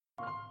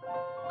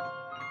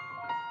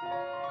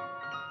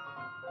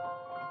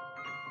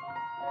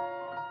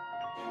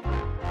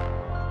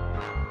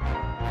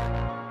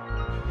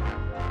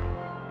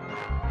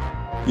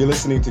You're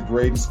listening to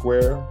Grade and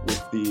Square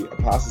with the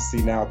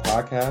Apostasy Now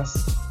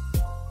podcast.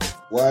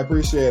 Well, I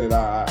appreciate it.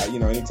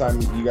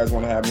 Anytime you guys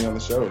want to have me on the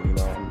show, I'm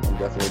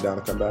definitely down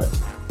to come back.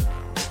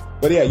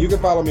 But yeah, you can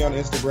follow me on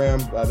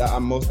Instagram.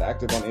 I'm most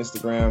active on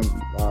Instagram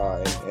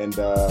and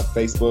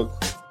Facebook.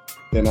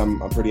 Then I'm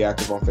pretty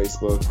active on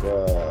Facebook.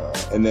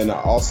 And then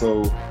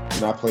also,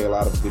 I play a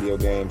lot of video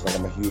games. Like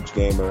I'm a huge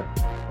gamer.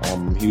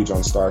 I'm huge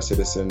on Star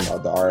Citizen,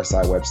 the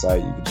RSI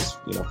website. You can just,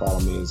 follow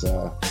me as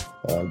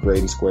Grade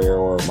and Square,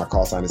 or my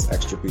call sign is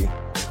Extra P.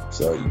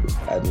 So you can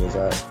add me as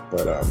that.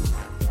 But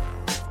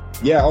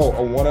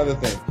one other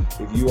thing.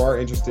 If you are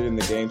interested in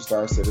the game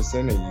Star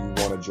Citizen and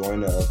you want to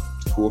join a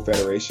cool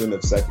federation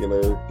of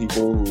secular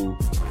people who,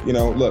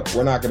 look,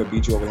 we're not going to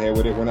beat you over the head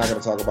with it. We're not going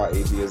to talk about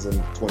atheism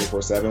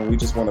 24/7. We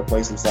just want to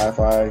play some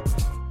sci-fi,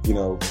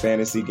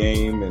 fantasy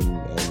game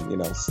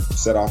and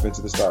set off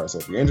into the stars. So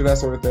if you're into that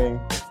sort of thing,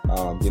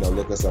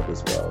 look us up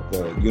as well.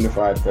 The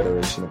Unified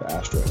Federation of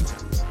Astral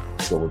Entities.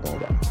 That's what we're going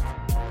by.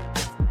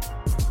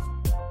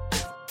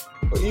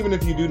 But even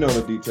if you do know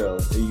the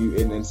details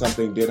and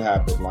something did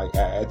happen, like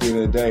at the end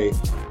of the day,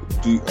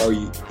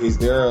 is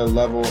there a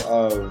level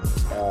of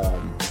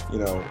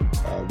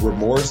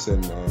remorse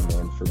and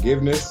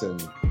forgiveness and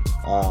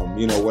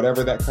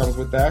whatever that comes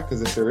with that?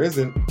 Because if there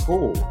isn't,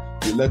 cool.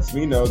 It lets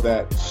me know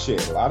that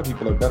a lot of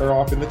people are better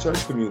off in the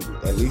church community.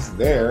 At least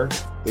there,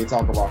 they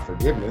talk about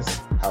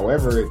forgiveness,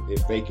 however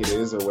fake it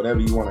is or whatever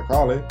you want to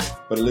call it.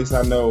 But at least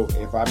I know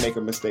if I make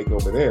a mistake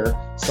over there,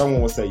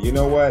 someone will say, you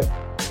know what?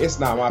 It's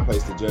not my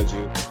place to judge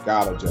you.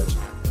 God will judge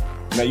you.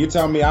 Now you're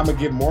telling me I'm going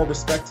to give more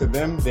respect to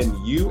them than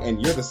you,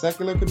 and you're the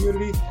secular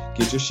community?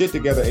 Get your shit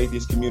together,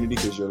 atheist community,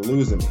 because you're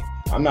losing me.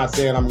 I'm not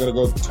saying I'm going to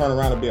go turn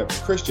around and be a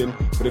Christian,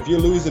 but if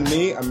you're losing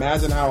me,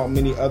 imagine how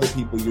many other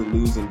people you're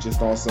losing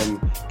just on some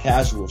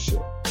casual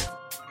shit.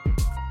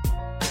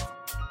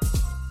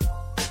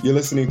 You're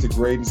listening to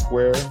Grade and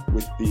Square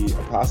with the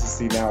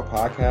Apostasy Now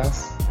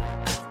podcast.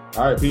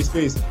 All right, peace.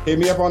 Hit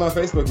me up on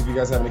Facebook if you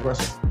guys have any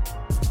questions.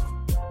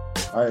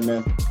 All right,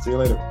 man. See you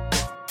later.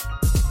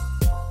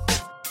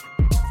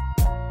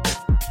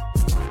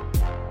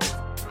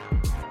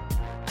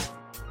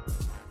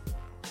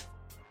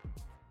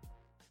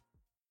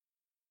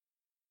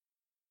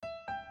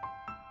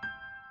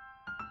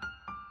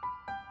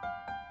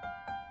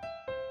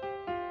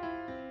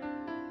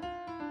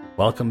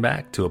 Welcome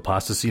back to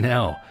Apostasy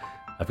Now.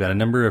 I've got a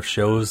number of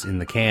shows in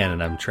the can,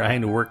 and I'm trying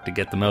to work to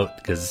get them out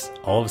because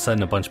all of a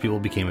sudden a bunch of people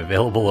became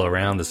available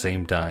around the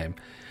same time.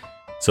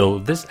 So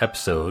this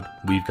episode,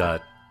 we've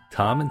got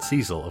Tom and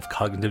Cecil of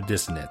Cognitive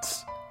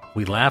Dissonance.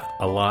 We laugh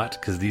a lot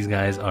because these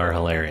guys are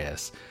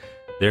hilarious.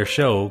 Their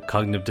show,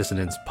 Cognitive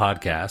Dissonance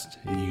Podcast,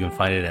 you can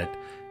find it at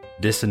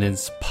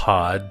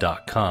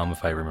dissonancepod.com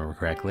if I remember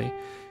correctly.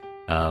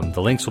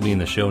 The links will be in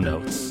the show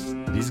notes.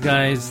 These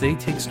guys, they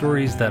take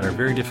stories that are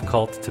very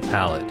difficult to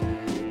palate.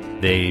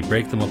 They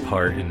break them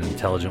apart in an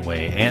intelligent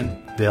way, and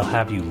they'll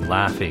have you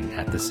laughing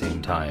at the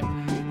same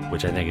time,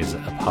 which I think is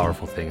a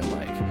powerful thing in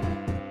life.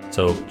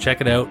 So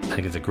check it out. I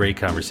think it's a great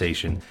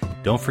conversation.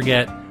 Don't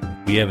forget,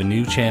 we have a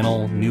newish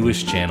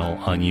channel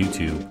on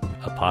YouTube,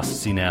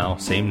 Apostasy Now,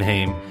 same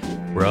name.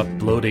 We're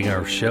uploading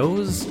our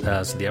shows,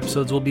 so the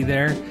episodes will be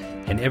there.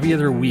 And every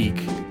other week,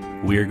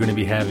 we're going to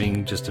be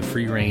having just a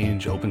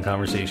free-range, open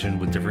conversation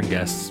with different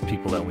guests,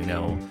 people that we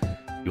know,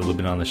 people who've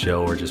been on the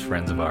show or just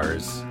friends of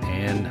ours,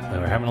 and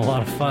we're having a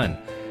lot of fun.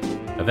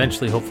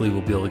 Eventually, hopefully, we'll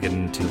be able to get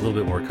into a little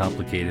bit more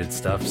complicated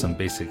stuff, some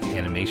basic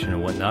animation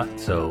and whatnot,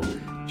 so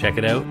check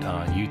it out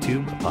on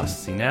YouTube,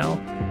 Apostasy Now,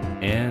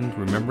 and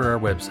remember our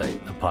website,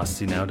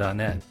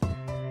 apostasynow.net.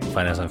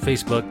 Find us on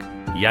Facebook,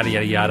 yada,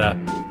 yada, yada.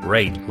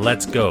 Right,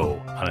 let's go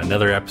on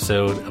another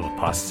episode of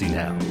Apostasy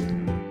Now.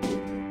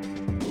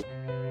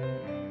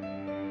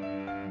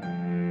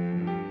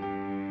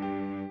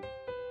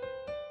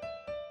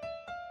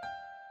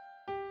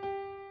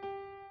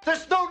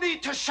 There's no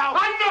need to shout.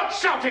 I'm not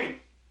shouting!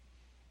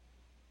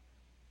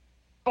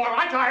 All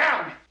right, I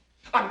am.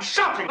 I'm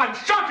shouting.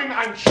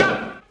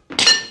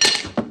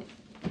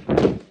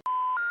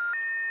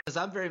 Because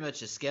I'm very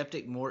much a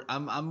skeptic.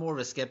 I'm more of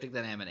a skeptic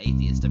than I am an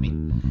atheist. I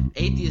mean,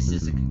 atheist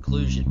is a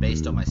conclusion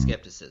based on my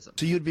skepticism.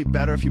 So you'd be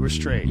better if you were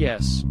straight?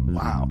 Yes.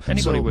 Wow.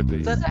 Anybody would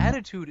be. That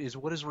attitude is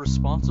what is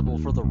responsible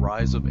for the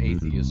rise of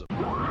atheism.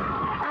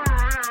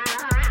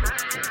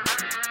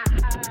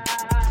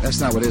 That's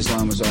not what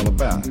Islam is all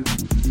about.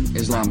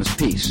 Islam is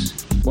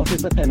peace. What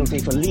is the penalty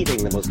for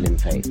leaving the Muslim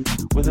faith?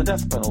 With the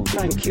death penalty.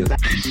 Thank you.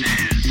 This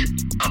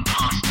is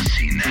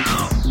Apostasy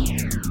Now.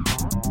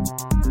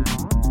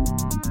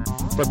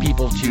 For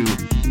people to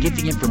get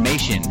the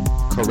information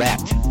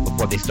correct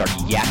before they start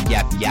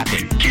yapping. Get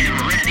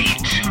ready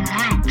to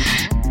root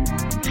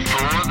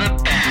for the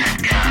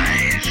bad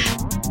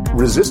guys.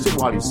 Resist it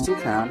while you still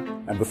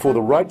can, and before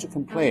the right to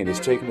complain is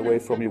taken away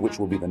from you, which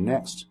will be the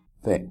next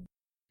thing.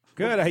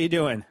 Good. How you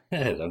doing?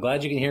 I'm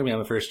glad you can hear me on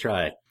the first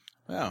try.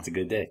 Well, it's a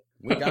good day.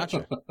 We got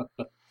you.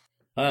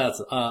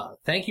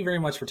 Thank you very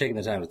much for taking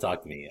the time to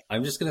talk to me.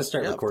 I'm just going to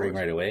start recording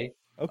right away.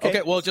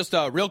 Okay. Well, just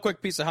a real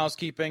quick piece of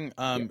housekeeping.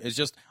 Is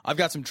just I've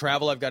got some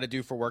travel I've got to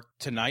do for work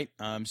tonight.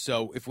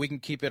 So if we can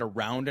keep it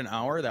around an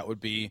hour, that would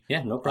be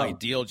no problem.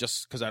 Ideal.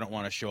 Just because I don't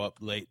want to show up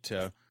late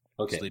to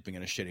sleeping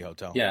in a shitty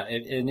hotel. Yeah,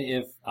 and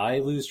if I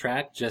lose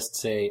track, just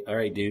say, "All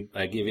right, dude,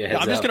 I give you a heads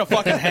up." I'm just gonna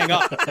fucking hang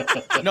up.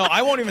 No,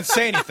 I won't even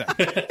say anything.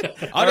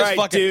 I'll just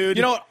fucking, dude.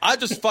 You know what?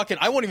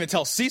 I won't even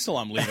tell Cecil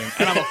I'm leaving,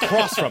 and I'm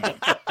across from him.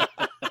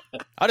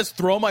 I just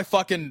throw my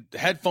fucking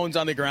headphones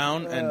on the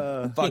ground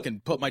and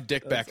fucking put my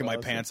dick back in my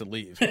pants and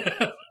leave.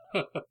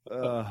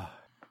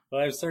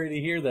 Well, I'm sorry to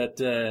hear that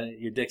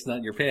your dick's not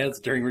in your pants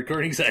during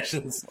recording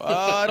sessions.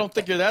 I don't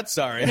think you're that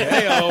sorry.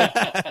 Hey-o.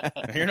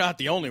 You're not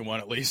the only one,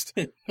 at least.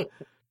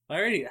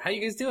 Alrighty, how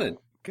you guys doing?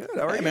 Good.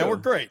 All right, man. We're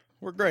great.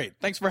 We're great.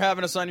 Thanks for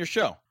having us on your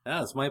show.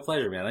 Yeah, it's my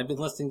pleasure, man. I've been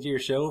listening to your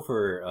show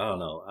for, I don't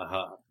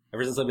know,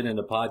 ever since I've been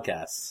into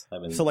podcasts.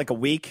 So like a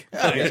week?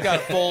 Yeah, he's got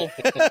a full...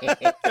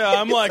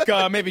 I'm like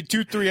maybe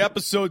 2-3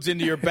 episodes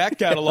into your back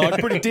catalog.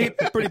 Pretty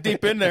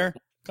deep in there.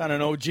 Kind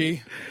of an OG.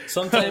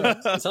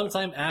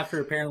 Sometime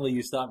after apparently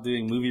you stopped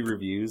doing movie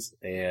reviews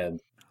and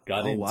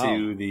got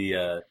into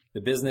the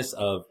business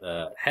of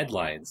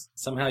headlines.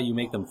 Somehow you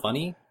make them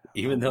funny,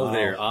 even though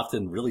they're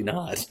often really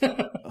not.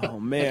 Oh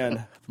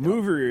man,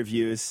 movie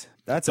reviews.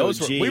 That's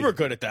OG. We were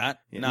good at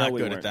that. Yeah, Not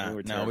good at that.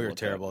 We were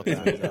terrible at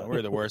that.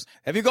 We're the worst.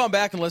 Have you gone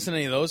back and listened to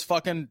any of those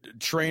fucking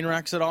train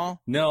wrecks at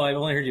all? No, I've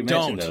only heard you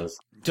mention those.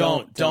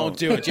 Don't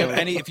do it.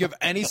 If you have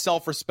any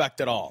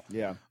self-respect at all,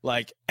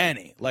 like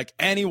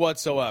any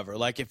whatsoever,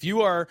 like if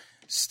you are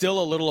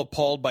still a little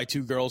appalled by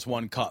Two Girls,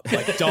 One Cup,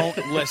 like don't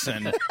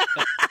listen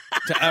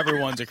to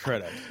Everyone's a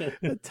Critic.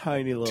 A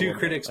tiny little Two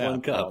critics,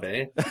 one cup,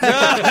 eh?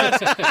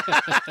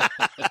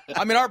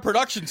 I mean, our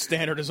production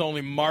standard is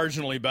only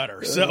marginally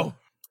better, so.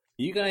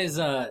 You guys,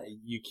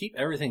 you keep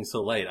everything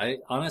so light. I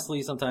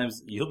honestly,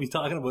 sometimes you'll be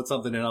talking about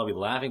something and I'll be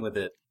laughing with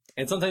it.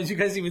 And sometimes you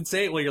guys even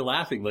say it while you're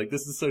laughing. Like,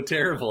 this is so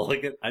terrible.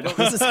 Like,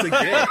 this is a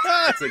gift.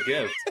 It's a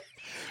gift.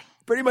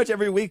 Pretty much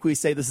every week we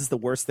say this is the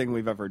worst thing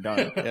we've ever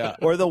done.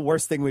 Or the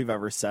worst thing we've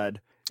ever said.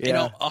 Yeah. You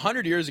know,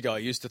 100 years ago, I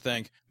used to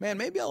think, man,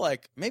 maybe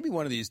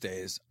one of these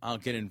days I'll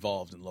get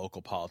involved in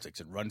local politics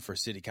and run for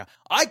city council.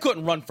 I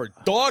couldn't run for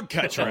dog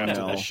catcher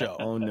after this show.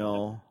 Oh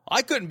no.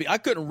 I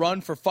couldn't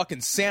run for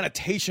fucking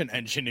sanitation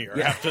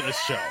engineer after this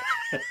show.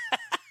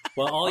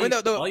 Well, all you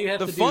have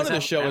to do fun is of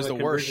the show is the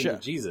worst shit.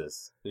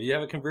 Jesus. If you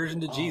have a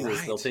conversion to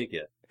Jesus, they'll take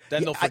you.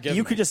 Then they'll forgive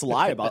you me. could just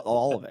lie about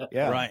all of it.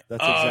 Yeah. Right.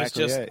 That's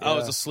exactly it. I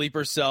was a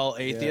sleeper cell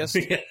atheist.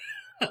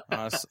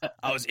 I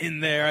was in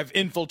there. I've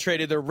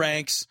infiltrated their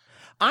ranks.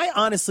 I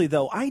honestly,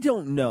 though, I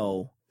don't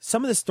know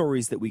some of the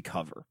stories that we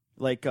cover.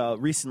 Like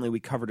recently we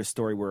covered a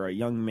story where a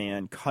young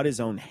man cut his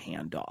own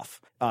hand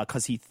off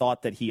because he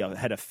thought that he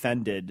had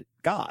offended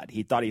God.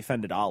 He thought he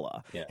offended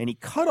Allah. Yeah. And he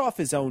cut off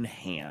his own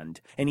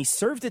hand and he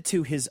served it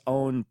to his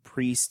own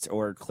priest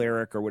or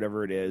cleric or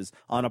whatever it is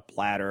on a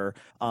platter.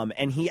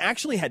 And he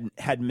actually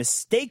had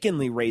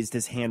mistakenly raised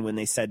his hand when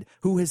they said,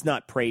 "Who has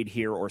not prayed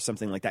here?" or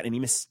something like that. And he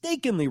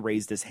mistakenly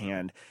raised his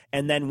hand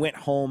and then went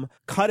home,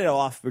 cut it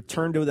off,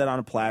 returned to that on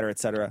a platter,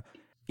 etc.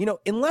 You know,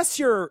 unless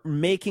you're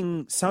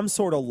making some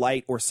sort of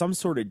light or some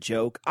sort of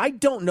joke, I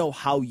don't know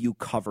how you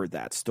cover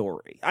that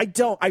story. I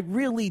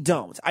really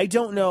don't. I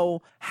don't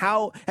know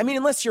how. I mean,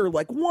 unless you're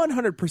like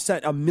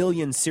 100% a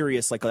million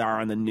serious, like they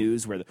are on the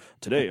news, where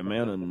today a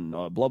man in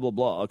blah, blah,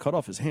 blah cut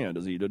off his hand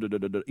as he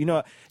you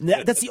know,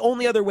 that's the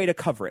only other way to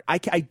cover it. I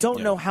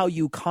don't know how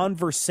you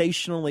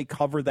conversationally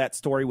cover that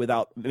story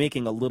without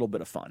making a little bit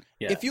of fun.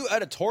 Yeah. If you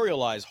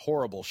editorialize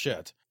horrible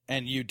shit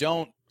and you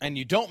don't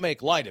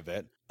make light of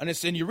it,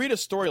 and you read a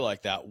story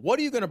like that, what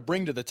are you going to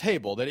bring to the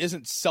table that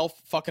isn't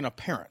self-fucking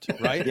apparent,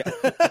 right?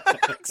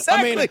 Exactly.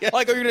 I mean, like, are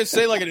you going to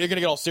say, like, you're going to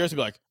get all serious and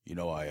be like, you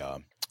know, I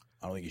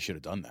don't think you should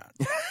have done that.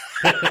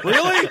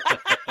 Really?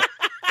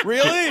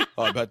 Really?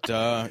 I bet,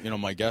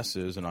 my guess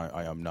is, and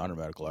I am not a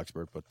medical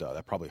expert, but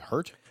that probably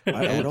hurt,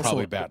 and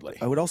probably badly.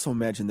 I would also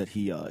imagine that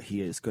he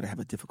is going to have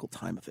a difficult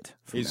time of it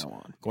from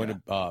now on. Going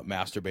to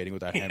masturbating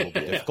with that hand will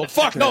be difficult.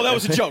 Fuck, no, that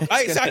was a joke.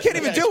 I can't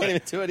even do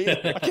it.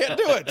 I can't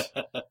do it.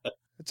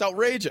 It's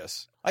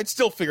outrageous. I'd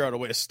still figure out a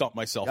way to stump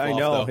myself off,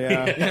 know, though.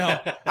 Yeah. You know,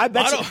 I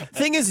bet you.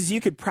 Thing is you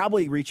could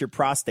probably reach your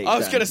prostate. I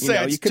was going to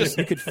say, you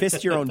could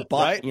fist your own butt.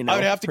 Right? You know, I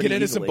would have to get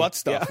into easily. some butt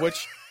stuff,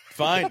 which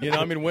fine. You know,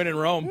 I mean, win in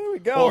Rome there we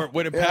go. or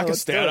win in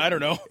Pakistan. I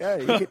don't know.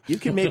 Yeah, you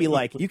could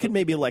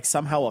maybe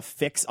somehow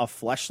affix a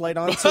fleshlight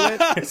onto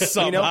it.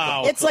 Somehow. You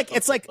know?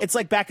 It's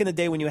like back in the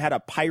day when you had a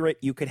pirate,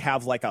 you could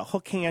have like a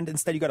hook hand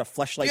instead. You got a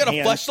fleshlight. You got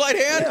a fleshlight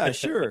hand? Yeah,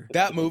 sure.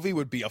 That movie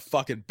would be a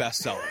fucking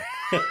bestseller.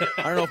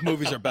 I don't know if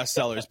movies are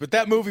bestsellers, but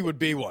that movie would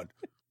be one.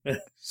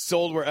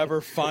 Sold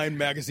wherever fine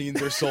magazines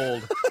are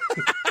sold.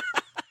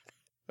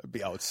 That'd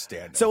be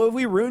outstanding. So have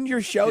we ruined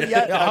your show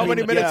yet? Yeah, how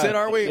many minutes in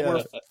are we? Yeah.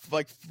 We're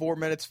like 5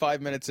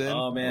 minutes in.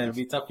 Oh, man, it'd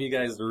be tough for you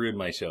guys to ruin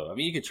my show. I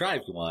mean, you could try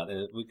if you want.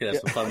 We could have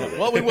some fun with it.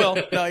 Well, we will.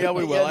 No,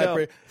 we will.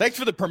 No. Thanks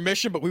for the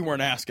permission, but we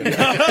weren't asking.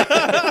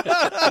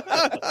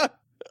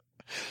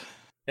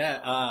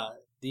 Yeah,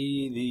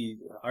 the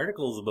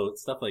articles about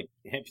stuff like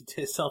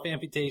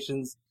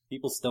self-amputations,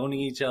 people stoning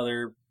each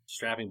other,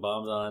 strapping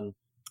bombs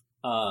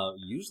on,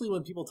 usually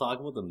when people talk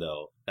about them,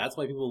 though, that's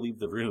why people leave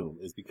the room,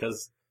 is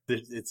because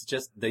it's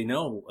just, they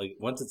know, like,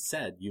 once it's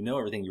said, you know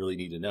everything you really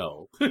need to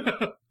know.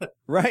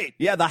 Right.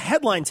 Yeah, the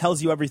headline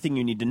tells you everything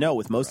you need to know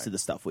with most of the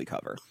stuff we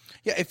cover.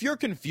 Yeah, if you're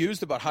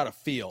confused about how to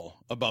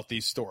feel about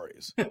these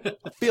stories, I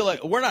feel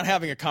like we're not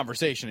having a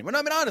conversation. I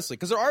mean, honestly,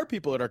 because there are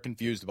people that are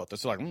confused about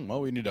this. They're like,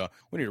 well, we need to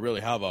really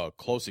have a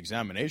close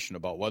examination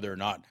about whether or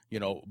not,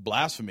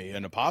 blasphemy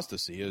and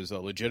apostasy is a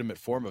legitimate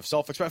form of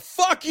self-expression.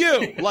 Fuck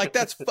you! Like,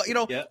 that's,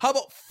 how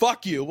about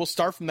fuck you? We'll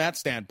start from that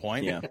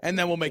standpoint, and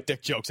then we'll make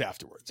dick jokes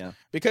afterwards. Yeah.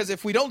 Because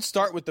if we don't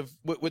start with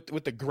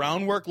the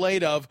groundwork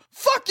laid of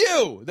fuck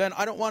you, then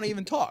I don't want to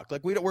even talk.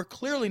 Like, we're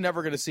clearly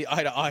never going to see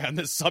eye to eye on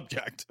this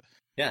subject.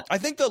 Yeah. I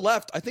think the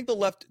left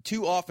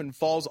too often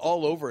falls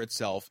all over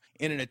itself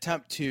in an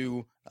attempt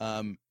to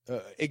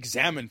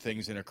examine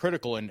things in a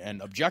critical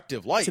and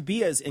objective light. To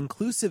be as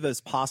inclusive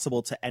as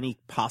possible to any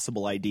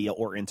possible idea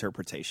or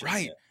interpretation.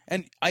 Right. Yeah.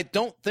 And I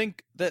don't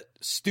think that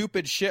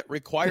stupid shit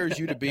requires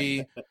you to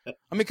be,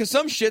 because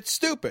some shit's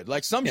stupid.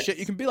 Like, some shit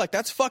you can be like,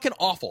 that's fucking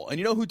awful. And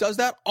you know who does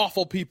that?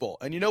 Awful people.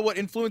 And you know what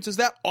influences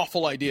that?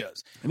 Awful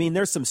ideas. I mean,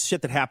 there's some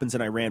shit that happens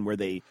in Iran where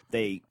they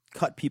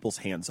cut people's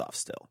hands off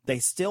still. They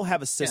still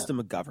have a system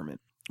of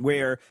government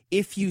where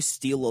if you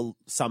steal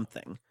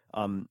something,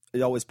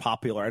 it's always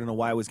popular. I don't know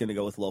why I was going to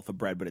go with loaf of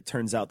bread, but it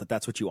turns out that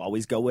that's what you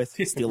always go with.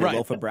 Steal a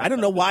loaf of bread. I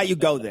don't know why you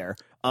go there,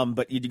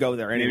 but you go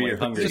there anyway.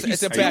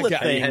 It's a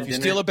baguette. If you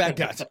steal a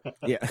baguette.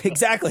 Yeah,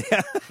 exactly.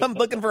 I'm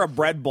looking for a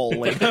bread bowl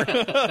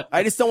later.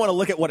 I just don't want to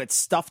look at what it's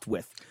stuffed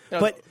with.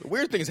 But the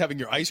weird thing is having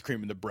your ice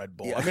cream in the bread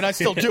bowl. Yeah. I mean, I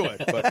still do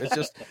it, but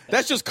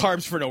that's just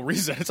carbs for no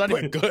reason. It's not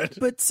even good.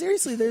 But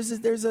seriously, there's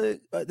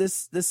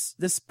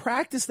this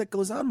practice that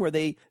goes on where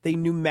they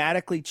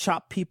pneumatically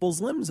chop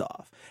people's limbs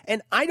off,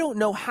 and I don't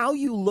know how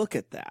you look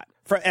at that.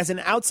 As an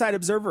outside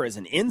observer, as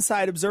an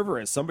inside observer,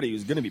 as somebody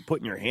who's going to be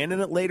putting your hand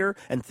in it later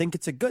and think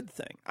it's a good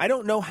thing. I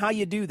don't know how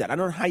you do that. I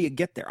don't know how you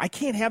get there. I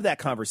can't have that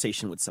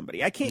conversation with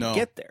somebody. I can't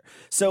get there.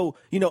 So,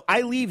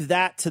 I leave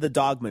that to the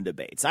dogma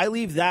debates. I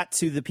leave that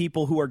to the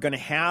people who are going to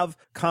have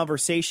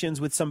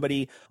conversations with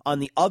somebody on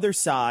the other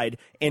side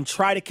and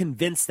try to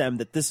convince them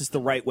that this is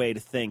the right way to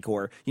think,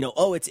 or,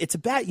 it's a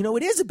bad,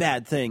 it is a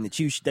bad thing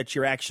that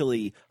you're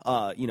actually,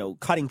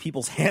 cutting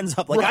people's hands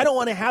up. Like, right. I don't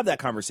want to have that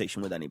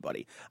conversation with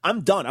anybody.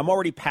 I'm done. I'm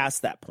already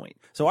past that point.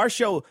 So our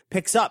show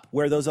picks up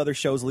where those other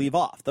shows leave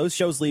off. Those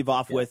shows leave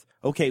off with,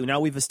 okay, now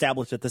we've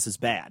established that this is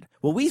bad.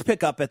 Well, we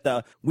pick up at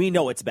we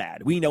know it's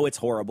bad. We know it's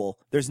horrible.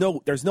 There's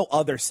no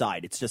other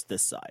side. It's just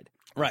this side.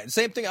 Right.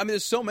 Same thing. I mean,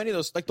 there's so many of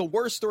those, like the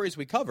worst stories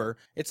we cover.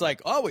 It's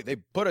like, oh, wait, they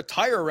put a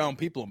tire around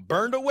people and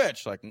burned a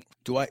witch. Like,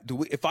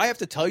 if I have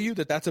to tell you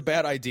that that's a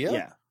bad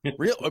idea?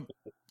 Yeah.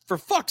 For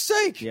fuck's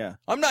sake. Yeah.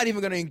 I'm not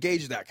even going to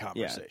engage that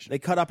conversation. Yeah. They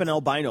cut up an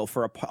albino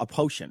for a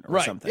potion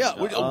or something.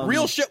 Yeah.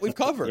 Real shit we've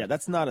covered. Yeah.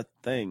 That's not a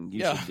thing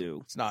you should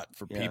do. It's not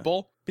for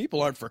people.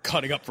 People aren't for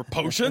cutting up for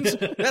potions.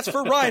 That's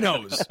for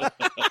rhinos.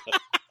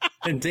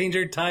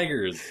 Endangered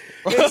tigers.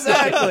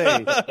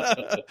 Exactly.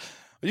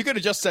 You could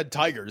have just said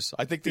tigers.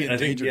 I think the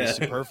endangered is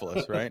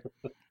superfluous, right?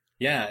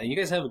 Yeah. And you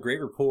guys have a great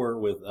rapport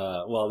with,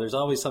 there's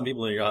always some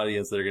people in your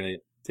audience that are going to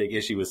take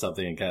issue with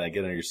something and kind of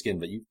get under your skin,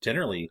 but you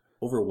generally,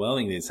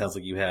 overwhelmingly, it sounds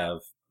like you have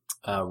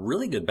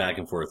really good back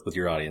and forth with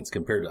your audience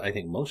compared to, I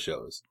think, most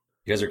shows.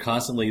 You guys are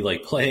constantly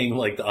like playing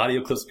like the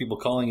audio clips of people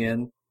calling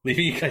in,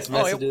 leaving you guys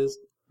messages.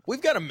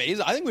 We've got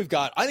amazing. I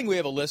think we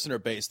have a listener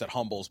base that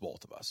humbles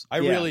both of us. I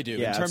really do,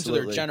 in terms of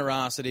their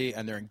generosity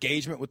and their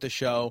engagement with the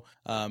show.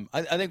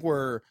 I think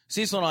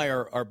Cecil and I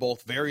are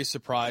both very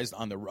surprised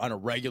on a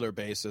regular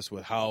basis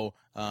with how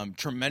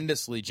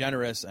tremendously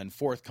generous and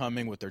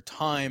forthcoming with their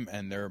time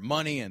and their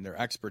money and their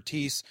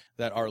expertise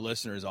that our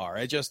listeners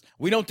are.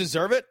 We don't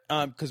deserve it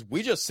because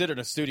we just sit in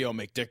a studio and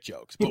make dick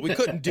jokes, but we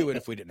couldn't do it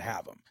if we didn't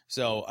have them.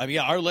 So,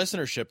 our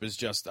listenership is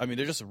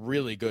they're just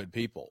really good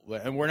people,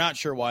 and we're not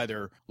sure why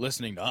they're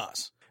listening to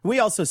us. We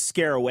also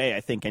scare away,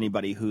 I think,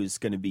 anybody who's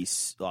going to be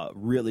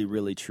really,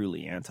 really,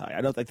 truly anti.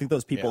 I think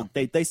those people,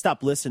 they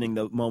stop listening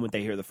the moment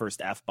they hear the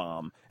first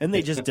F-bomb, and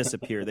they just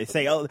disappear. They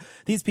say, oh,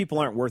 these people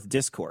aren't worth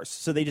discourse,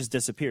 so they just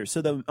disappear.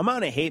 So the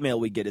amount of hate mail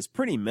we get is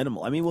pretty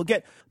minimal. I mean,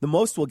 the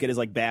most we'll get is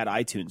like bad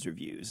iTunes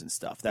reviews and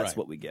stuff. That's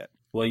what we get.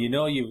 Well,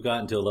 you've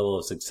gotten to a level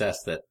of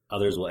success that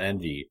others will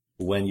envy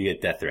when you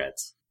get death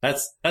threats.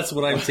 That's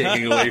what I'm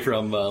taking away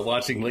from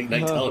watching late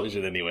night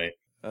television anyway.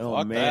 Oh,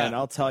 fuck man,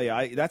 I'll tell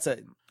you,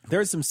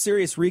 there's some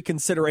serious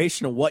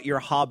reconsideration of what your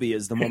hobby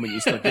is the moment you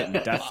start getting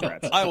death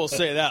threats. I will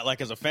say that,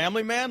 like, as a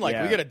family man, like,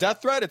 we get a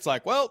death threat, it's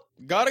like, well,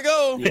 gotta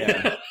go.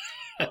 Yeah.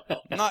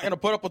 I'm not going to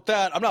put up with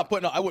that.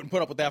 I wouldn't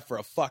put up with that for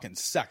a fucking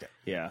second.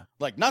 Yeah.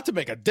 Like, not to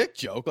make a dick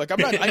joke. Like,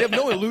 I have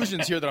no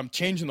illusions here that I'm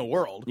changing the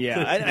world.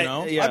 Yeah.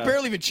 I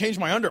barely even changed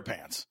my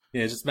underpants.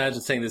 Yeah, just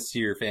imagine saying this to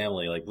your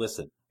family. Like,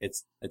 listen,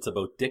 It's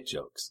about dick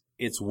jokes.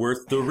 It's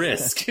worth the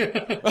risk.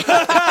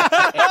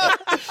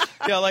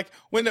 Yeah, like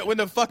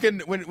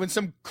when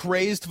some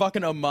crazed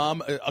fucking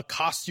imam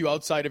accosts you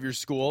outside of your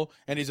school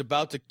and he's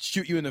about to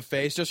shoot you in the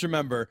face, just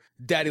remember,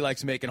 Daddy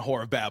likes making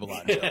Whore of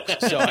Babylon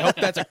jokes. So I hope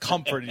that's a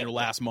comfort in your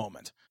last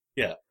moment.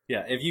 Yeah.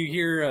 If you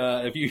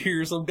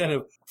hear some kind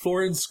of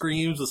foreign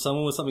screams with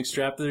someone with something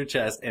strapped to their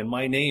chest and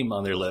my name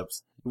on their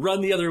lips,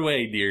 run the other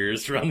way,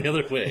 dears. Run the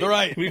other way.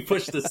 Right. We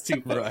pushed this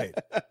too far. Right.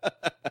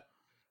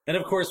 And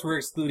of course, we're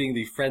excluding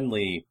the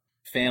friendly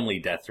family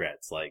death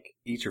threats, like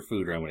eat your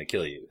food or I'm going to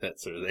kill you, that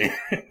sort of thing.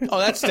 Oh,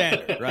 that's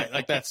standard, right?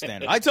 Like that's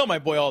standard. I tell my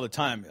boy all the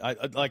time, I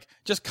like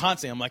just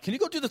constantly, I'm like, can you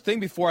go do the thing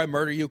before I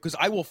murder you? Because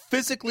I will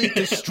physically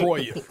destroy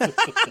you.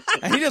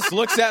 And he just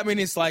looks at me and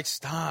he's like,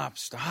 stop.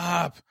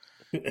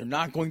 You're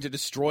not going to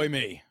destroy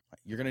me.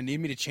 You're going to need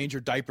me to change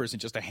your diapers in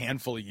just a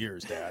handful of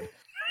years, Dad.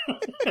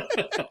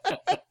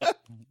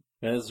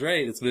 That's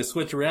right. It's going to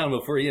switch around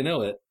before you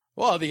know it.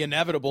 Well, the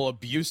inevitable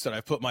abuse that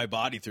I put my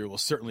body through will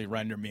certainly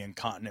render me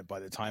incontinent by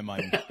the time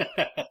I'm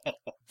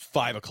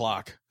 5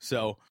 o'clock.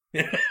 So,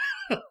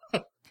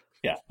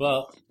 yeah.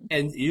 Well,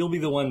 and you'll be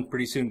the one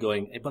pretty soon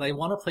going, hey, but I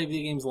want to play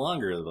video games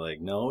longer.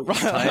 Like, no,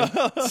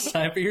 it's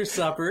time for your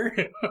supper.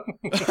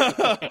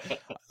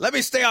 Let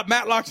me stay up.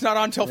 Matlock's not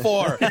on till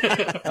 4.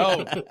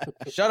 Oh,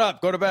 shut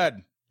up. Go to bed.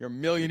 You're a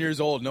million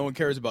years old. No one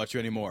cares about you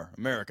anymore.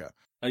 America.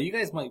 You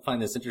guys might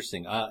find this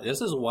interesting. This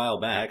is a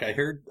while back. I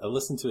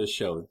listened to a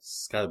show.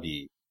 It's gotta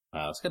be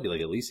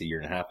like at least a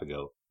year and a half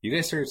ago. You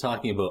guys started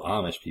talking about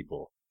Amish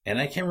people. And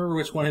I can't remember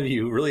which one of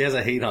you really has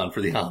a hate on for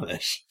the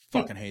Amish.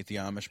 Fucking hate the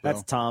Amish, bro.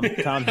 That's Tom.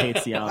 Tom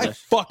hates the Amish. I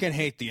fucking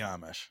hate the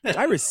Amish.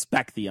 I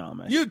respect the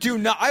Amish. You do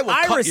not. I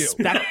cut you.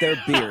 Respect their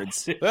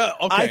beards. Okay,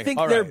 I think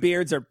their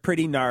beards are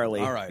pretty gnarly.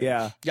 All right.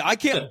 Yeah. Yeah, I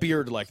can't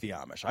beard like the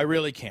Amish. I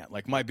really can't.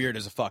 Like, my beard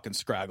is a fucking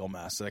scraggle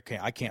mess.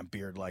 I can't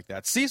beard like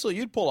that. Cecil,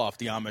 you'd pull off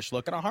the Amish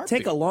look in a heartbeat.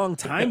 Take a long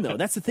time, though.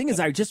 That's the thing is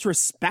I just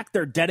respect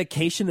their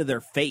dedication to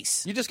their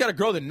face. You just got to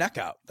grow the neck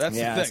out. That's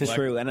the thing. That's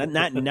true. And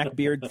that neck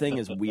beard thing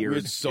is weird.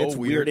 It's so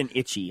weird and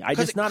itchy. I'm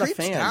just not a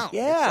fan. Down.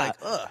 Yeah.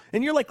 Like,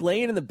 and you're like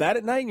laying in the bed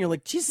at night and you're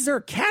like, Jesus, is there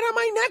a cat on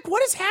my neck?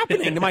 What is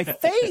happening to my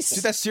face?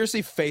 Dude, that's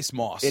seriously face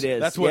moss. It is.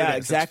 That's what it is.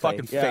 Exactly.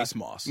 It's fucking face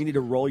moss. You need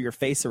to roll your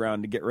face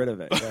around to get rid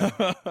of it.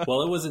 Yeah.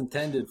 Well, it was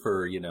intended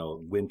for,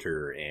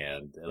 winter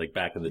and like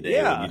back in the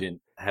day when you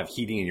didn't have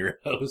heating in your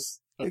house.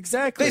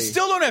 Exactly. They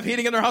still don't have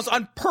heating in their house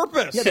on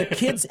purpose. Yeah, the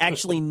kids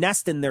actually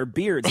nest in their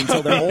beards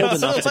until they're old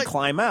enough to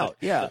climb out.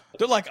 Yeah.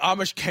 They're like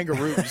Amish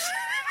kangaroos.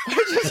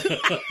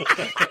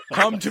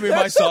 Come to me,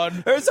 my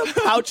son. There's a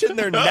pouch in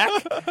their neck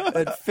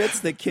that fits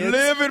the kids.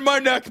 Live in my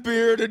neck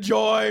beard.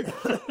 Enjoy.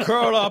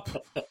 Curl up.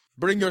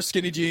 Bring your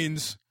skinny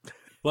jeans.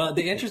 Well,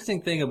 the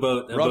interesting thing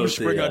about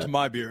spring onto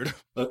my beard.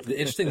 The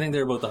interesting thing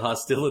there about the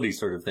hostility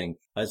sort of thing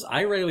is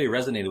I really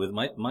resonated with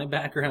my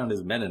background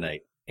is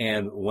Mennonite.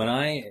 And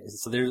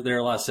there are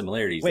a lot of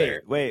similarities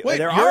there. Wait,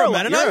 you're a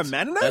Mennonite? You're a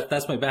Mennonite?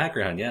 That's my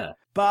background, yeah.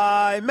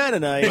 By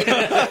Mennonite. Wait,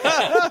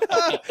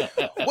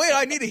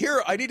 I need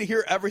to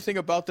hear everything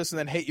about this and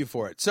then hate you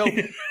for it. So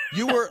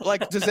you were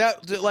like,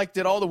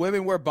 did all the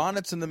women wear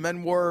bonnets and the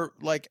men wore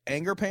like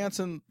anger pants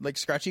and like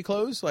scratchy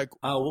clothes? Like,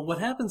 well, what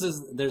happens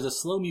is there's a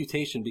slow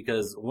mutation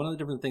because one of the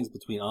different things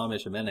between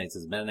Amish and Mennonites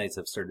is Mennonites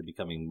have started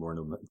becoming more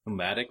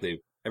nomadic.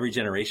 Every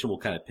generation will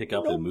kind of pick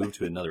up and move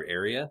to another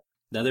area.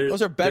 Now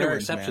those are Bedouins, there are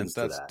exceptions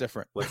man. to That's that.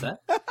 different. What's that?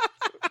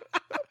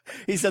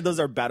 He said those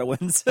are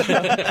Bedouins. There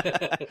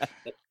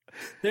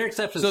are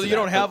exceptions. So to you that,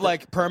 don't have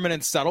like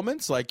permanent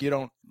settlements? Like you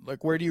don't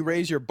like where do you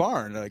raise your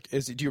barn? Like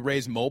do you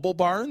raise mobile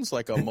barns,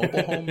 like a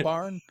mobile home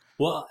barn?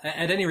 Well,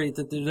 at any rate,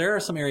 there are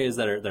some areas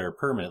that are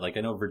permanent. Like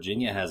I know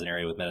Virginia has an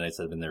area with Mennonites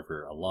that have been there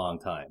for a long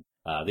time.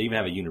 They even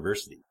have a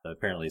university that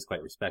apparently is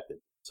quite respected.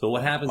 So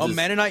what happens is...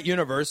 Mennonite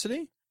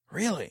university?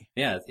 Really?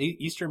 Yeah,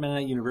 Eastern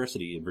Mennonite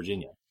University in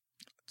Virginia.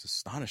 It's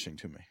astonishing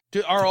to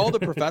me. Are all the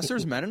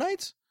professors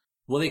Mennonites?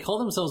 Well, they call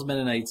themselves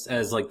Mennonites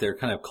as like their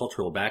kind of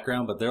cultural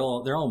background, but they're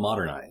all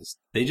modernized.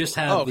 They just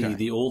have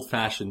the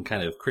old-fashioned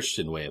kind of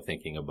Christian way of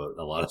thinking about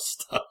a lot of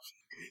stuff.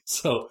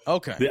 So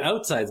the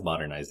outside's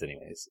modernized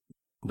anyways.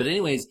 But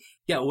anyways,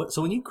 yeah,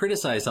 so when you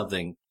criticize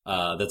something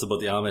that's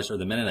about the Amish or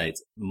the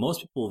Mennonites,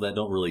 most people that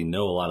don't really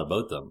know a lot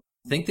about them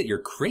think that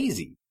you're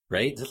crazy,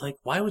 right? They're like,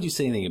 why would you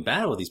say anything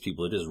bad about these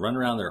people? They just run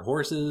around their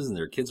horses and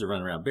their kids are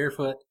running around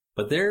barefoot.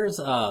 But there's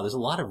a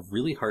lot of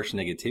really harsh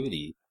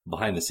negativity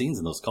behind the scenes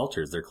in those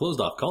cultures. They're closed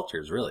off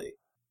cultures, really.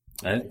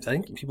 I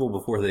think people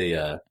before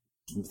they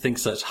think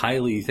such high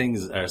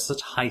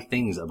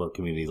things about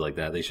communities like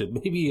that, they should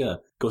maybe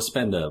go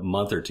spend a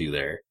month or two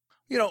there.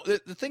 You know,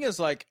 the thing is,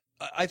 like,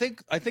 I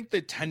think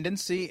the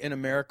tendency in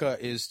America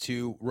is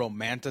to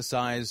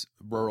romanticize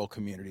rural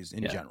communities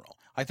in general.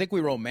 I think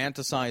we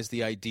romanticize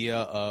the idea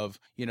of,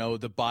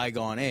 the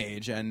bygone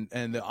age, and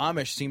the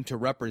Amish seem to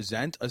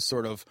represent a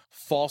sort of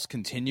false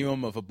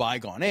continuum of a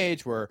bygone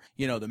age where,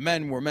 the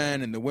men were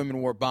men and the women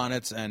wore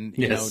bonnets and,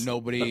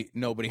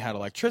 nobody had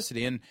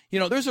electricity. And,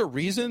 there's a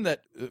reason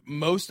that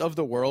most of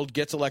the world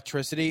gets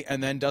electricity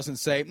and then doesn't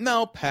say,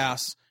 no,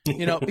 pass,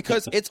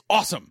 because it's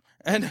awesome.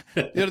 And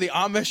the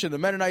Amish and the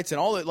Mennonites and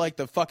all the like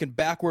the fucking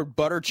backward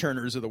butter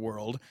churners of the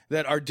world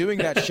that are doing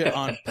that shit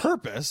on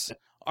purpose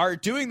are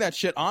doing that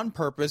shit on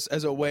purpose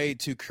as a way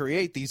to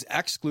create these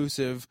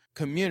exclusive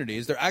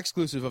communities. They're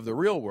exclusive of the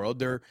real world.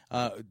 They're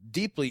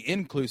deeply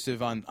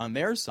inclusive on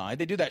their side.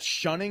 They do that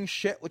shunning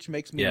shit, which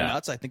makes me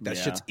nuts. I think that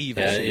shit's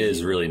evil. Yeah, it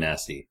is really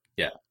nasty.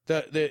 Yeah.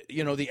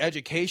 The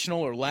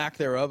educational or lack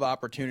thereof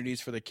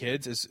opportunities for the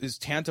kids is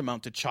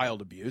tantamount to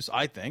child abuse,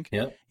 I think.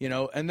 Yeah.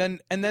 And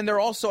then they're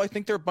also, I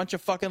think they're a bunch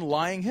of fucking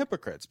lying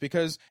hypocrites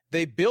because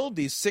they build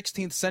these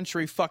 16th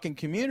century fucking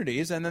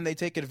communities and then they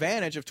take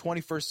advantage of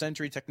 21st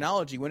century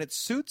technology when it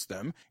suits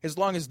them, as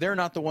long as they're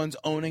not the ones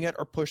owning it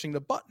or pushing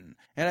the button.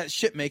 And that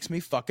shit makes me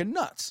fucking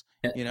nuts.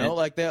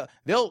 Like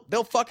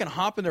they'll fucking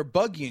hop in their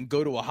buggy and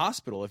go to a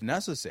hospital if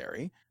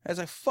necessary. As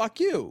I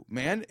fuck you,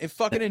 man. If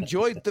fucking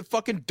enjoy the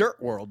fucking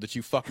dirt world that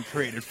you fucking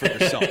created for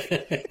yourself.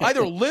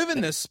 Either live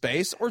in this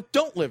space or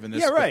don't live in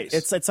this space. Yeah, right.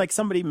 It's like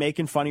somebody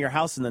making fun of your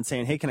house and then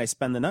saying, "Hey, can I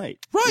spend the night?"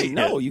 Right.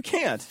 No, you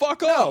can't.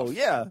 Fuck off.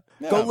 Yeah.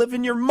 Go live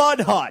in your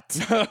mud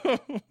hut.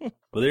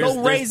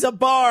 Go raise a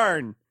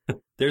barn.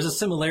 There's a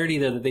similarity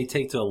there that they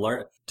take to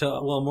a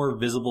more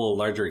visible,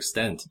 larger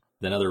extent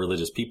than other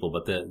religious people,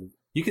 but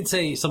you could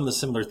say some of the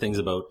similar things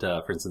about,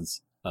 for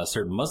instance,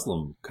 certain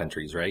Muslim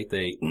countries, right?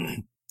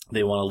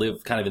 They want to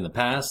live kind of in the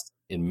past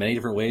in many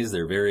different ways.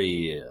 They're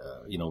very,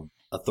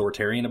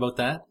 authoritarian about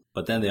that.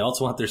 But then they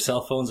also want their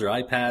cell phones or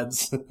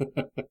iPads.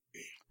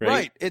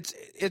 Right?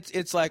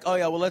 It's like, oh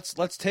yeah, well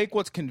let's take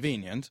what's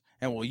convenient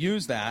and we'll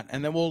use that,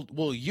 and then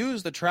we'll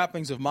use the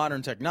trappings of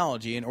modern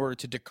technology in order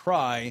to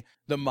decry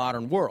the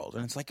modern world.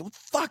 And it's like, well,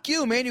 fuck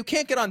you, man. You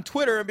can't get on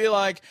Twitter and be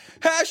like,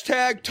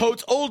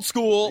 #totes old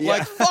school. Yeah.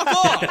 Like, fuck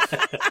off.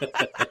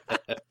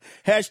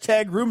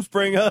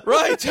 #Roomspringer.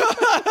 Right.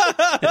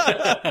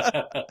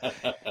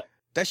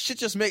 That shit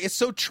just it's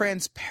so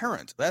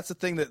transparent. That's the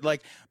thing that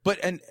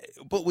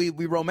but we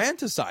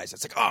romanticize it.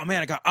 It's like, oh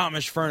man, I got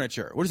Amish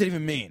furniture. What does that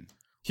even mean?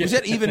 What does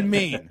that even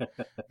mean?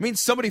 It means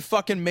somebody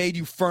fucking made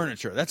you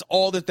furniture. That's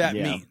all that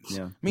means.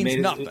 Yeah. It means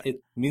nothing.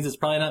 It means it's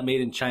probably not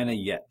made in China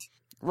yet.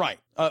 Right.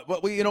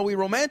 But we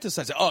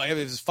romanticize it. Oh, yeah,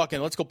 this is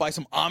fucking, let's go buy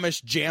some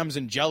Amish jams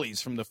and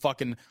jellies from the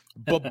fucking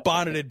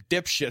bonneted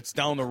dipshits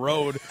down the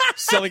road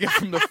selling it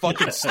from the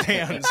fucking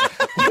stands.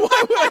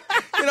 Why would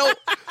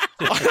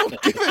I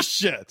don't give a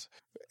shit.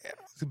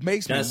 It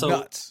makes me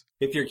nuts.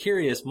 If you're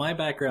curious, my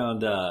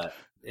background,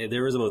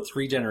 there was about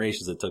 3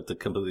 generations it took to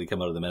completely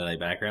come out of the Mennonite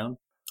background.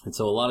 And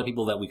so a lot of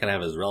people that we kind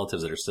of have as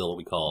relatives that are still what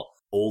we call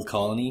old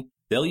colony,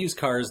 they'll use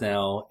cars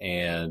now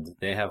and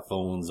they have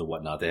phones and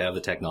whatnot. They have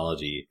the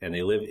technology and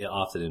they live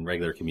often in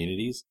regular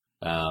communities.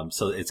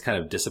 So it's kind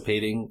of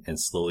dissipating and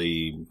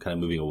slowly kind of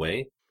moving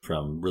away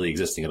from really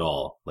existing at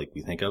all, like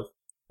we think of.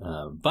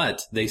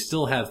 But they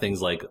still have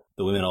things like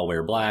the women all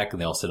wear black and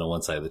they all sit on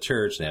one side of the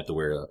church and they have to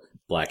wear a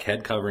black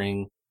head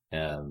covering.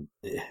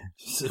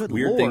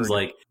 Weird things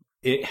like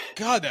it.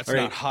 God, that's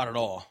not hot at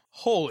all.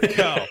 Holy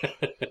cow.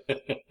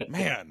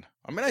 Man,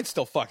 I mean, I'd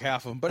still fuck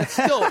half of them, but it's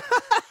still,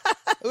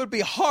 it would be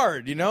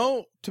hard,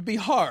 to be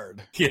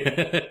hard. Yeah,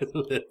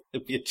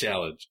 it'd be a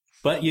challenge.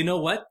 But you know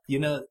what?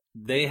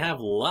 They have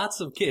lots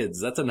of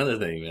kids. That's another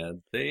thing,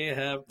 man. They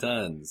have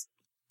tons.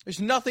 There's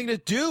nothing to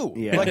do.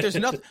 Yeah. Like, there's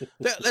nothing.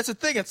 That's the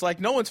thing. It's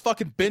like no one's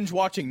fucking binge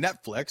watching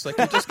Netflix. Like,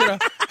 you're just gonna.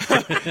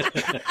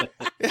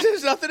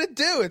 There's nothing to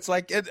do. It's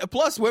like,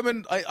 plus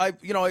women.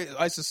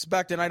 I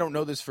suspect, and I don't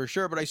know this for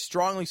sure, but I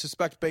strongly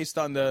suspect, based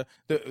on the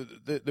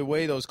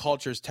way those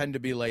cultures tend to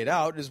be laid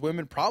out, is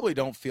women probably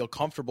don't feel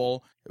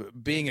comfortable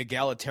being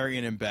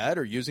egalitarian in bed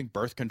or using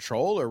birth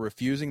control or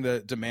refusing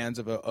the demands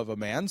of a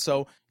man.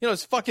 So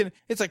it's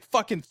like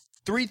fucking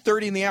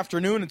 3:30 in the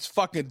afternoon. It's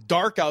fucking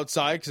dark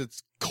outside because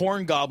it's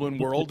corn goblin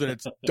world and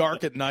it's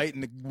dark at night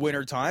in the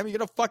winter time. You're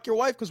gonna fuck your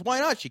wife because why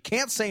not? She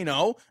can't say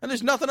no, and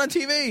there's nothing on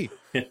TV.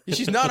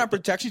 She's not on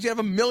protection. She's gonna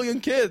have 1 million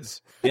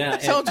kids. Yeah,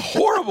 that sounds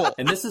horrible.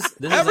 And this is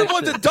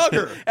everyone's a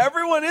Duggar.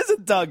 Everyone is a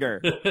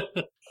Duggar.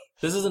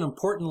 This is an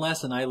important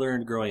lesson I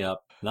learned growing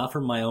up, not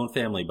from my own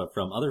family, but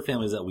from other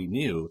families that we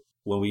knew.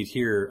 When we'd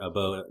hear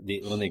about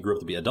when they grew up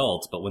to be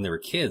adults, but when they were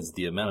kids,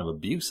 the amount of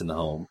abuse in the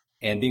home.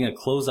 And being a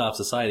closed-off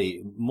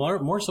society,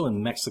 more so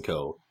in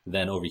Mexico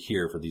than over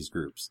here for these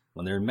groups.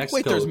 When they're in Mexico...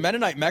 Wait, there's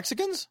Mennonite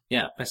Mexicans?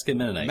 Yeah, Mexican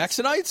Mennonites.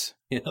 Mexonites?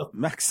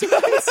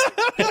 Mexonites?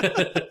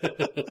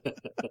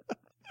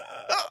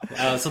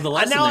 So the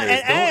lesson there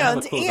is don't have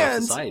a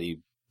closed-off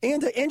society.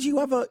 And you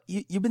have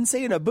you've been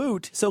saying a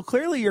boot, so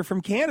clearly you're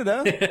from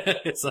Canada.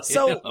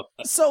 So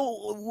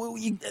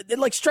it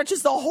like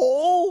stretches the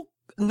whole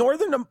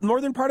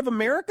northern part of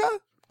America?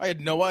 I had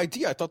no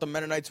idea. I thought the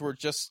Mennonites were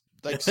just...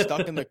 like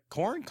stuck in the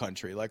corn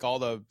country, like all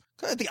the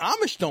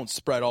Amish don't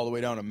spread all the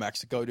way down to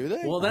Mexico, do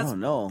they? Well,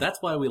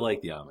 that's why we like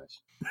the Amish.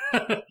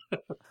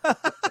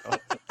 Oh,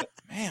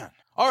 man.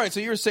 All right, so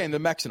you were saying the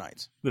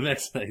Mexonites. The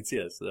Mexonites,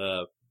 yes.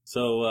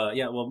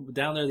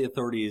 Down there the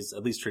authorities,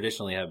 at least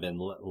traditionally, have been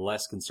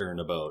less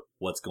concerned about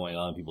what's going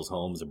on in people's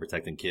homes and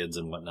protecting kids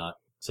and whatnot.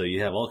 So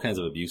you have all kinds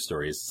of abuse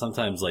stories.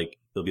 Sometimes like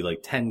there'll be like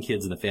 10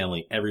 kids in the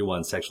family,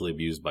 everyone sexually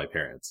abused by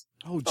parents.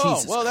 Oh,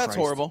 Jesus well, that's Christ.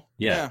 horrible.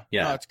 Yeah.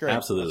 No, that's great.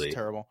 Absolutely. That's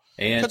terrible.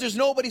 And because there's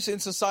nobody in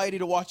society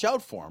to watch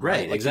out for them,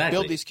 right? Like exactly.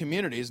 You build these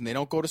communities, and they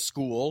don't go to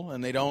school,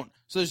 and they don't.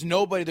 So there's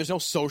nobody. There's no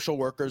social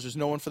workers. There's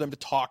no one for them to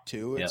talk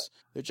to.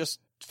 They're just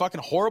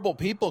fucking horrible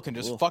people. Can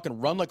just fucking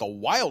run like a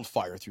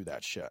wildfire through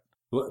that shit.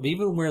 Well,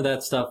 even where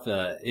that stuff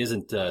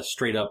isn't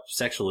straight up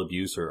sexual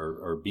abuse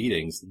or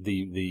beatings,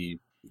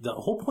 the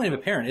whole point of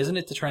a parent, isn't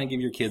it to try and give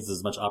your kids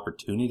as much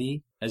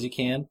opportunity as you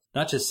can?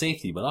 Not just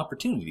safety, but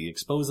opportunity.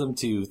 Expose them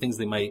to things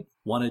they might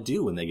want to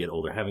do when they get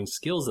older, having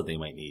skills that they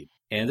might need.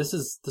 And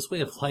this way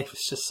of life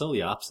is just so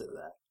the opposite of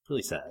that. It's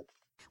really sad.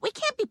 We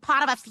can't be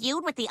part of a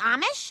feud with the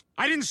Amish.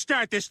 I didn't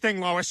start this thing,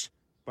 Lois,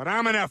 but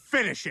I'm gonna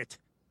finish it.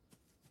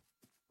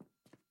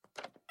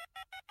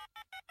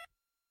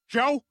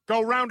 Joe,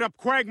 go round up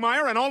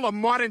Quagmire and all the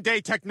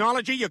modern-day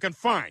technology you can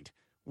find.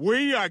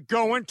 We are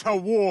going to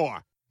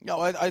war. No,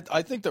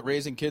 I think that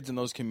raising kids in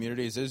those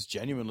communities is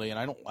genuinely, and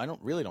I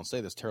don't say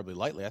this terribly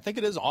lightly. I think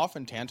it is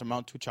often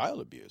tantamount to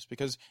child abuse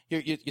because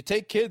you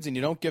take kids and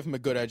you don't give them a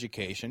good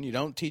education, you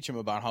don't teach them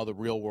about how the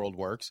real world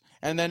works,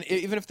 and then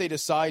even if they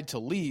decide to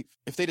leave,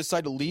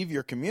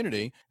 your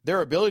community,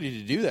 their ability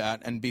to do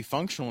that and be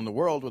functional in the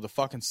world with a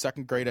fucking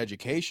second grade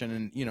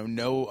education and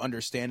no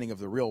understanding of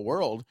the real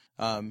world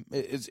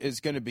is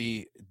going to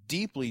be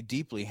deeply,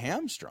 deeply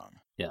hamstrung.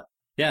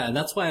 Yeah, and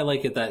that's why I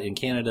like it that in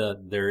Canada,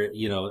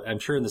 I'm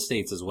sure in the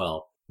States as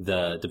well,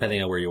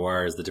 depending on where you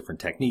are, is the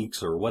different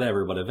techniques or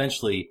whatever, but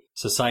eventually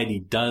society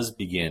does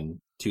begin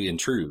to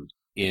intrude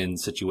in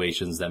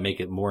situations that make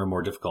it more and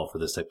more difficult for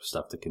this type of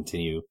stuff to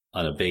continue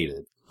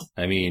unabated.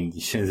 I mean,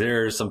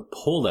 there are some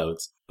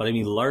holdouts, but I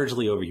mean,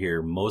 largely over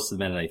here, most of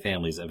the Mennonite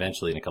families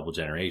eventually in a couple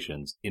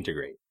generations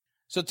integrate.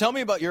 So tell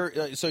me about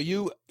so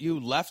you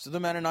left the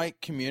Mennonite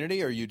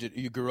community, or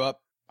you grew up?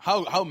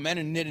 How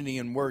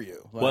Mennonitian were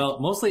you? Well,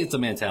 mostly it's a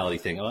mentality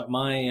thing.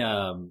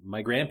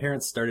 My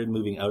grandparents started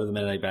moving out of the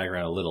Mennonite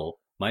background a little.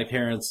 My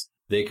parents,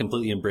 they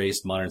completely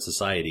embraced modern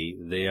society.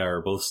 They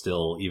are both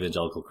still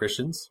evangelical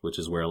Christians, which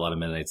is where a lot of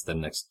Mennonites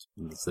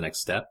it's the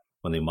next step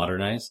when they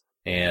modernize.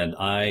 And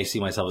I see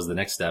myself as the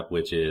next step,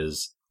 which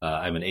is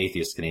I'm an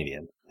atheist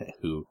Canadian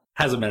who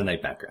has a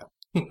Mennonite background.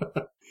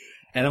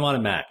 And I'm on a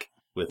Mac.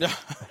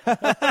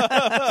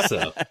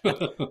 So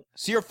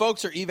your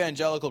folks are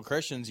evangelical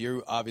Christians.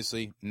 You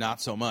obviously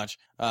not so much.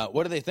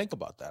 What do they think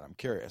about that? I'm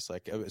curious,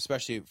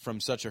 especially from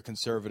such a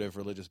conservative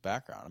religious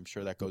background. I'm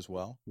sure that goes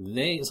well.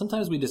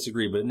 Sometimes we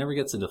disagree, but it never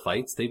gets into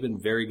fights. They've been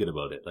very good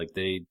about it.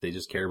 They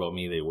just care about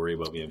me. They worry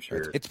about me. I'm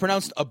sure it's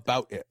pronounced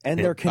about it. And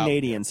they're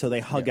Canadian, so they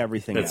hug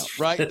everything out.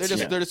 Right?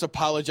 They're just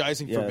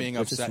apologizing for being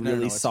upset. Just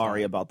really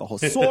sorry about the whole.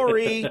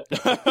 Sorry.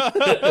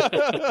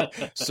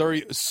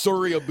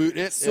 sorry about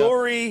it.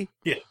 Sorry.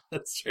 Yeah,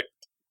 that's true.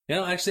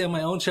 Actually, on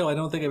my own show, I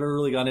don't think I've ever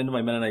really gone into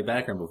my Mennonite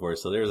background before,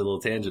 so there's a little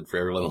tangent for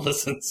everyone who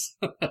listens.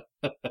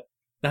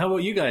 Now, how about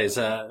you guys?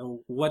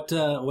 What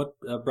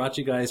brought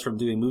you guys from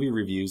doing movie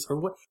reviews,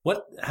 or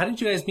how did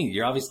you guys meet?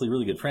 You're obviously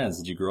really good friends.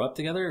 Did you grow up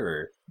together,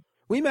 or?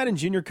 We met in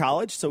junior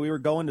college, so we were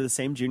going to the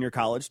same junior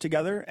college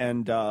together,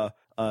 and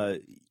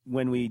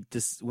when we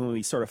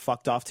sort of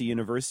fucked off to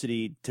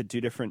university to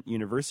do different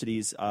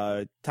universities,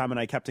 Tom and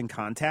I kept in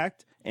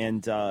contact.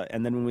 And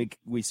then when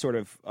we sort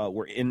of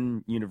were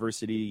in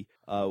university,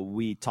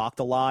 we talked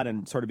a lot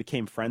and sort of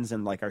became friends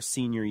in like our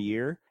senior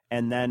year,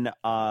 and then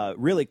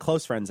really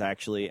close friends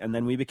actually. And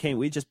then we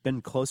just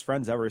been close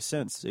friends ever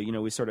since. So,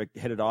 we sort of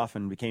hit it off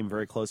and became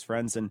very close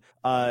friends. And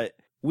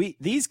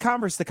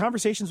the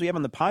conversations we have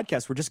on the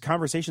podcast were just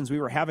conversations we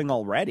were having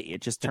already.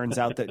 It just turns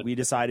out that we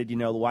decided,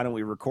 why don't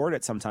we record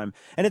it sometime?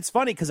 And it's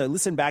funny because I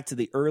listened back to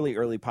the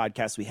early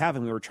podcasts we have,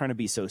 and we were trying to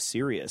be so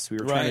serious. We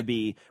were trying to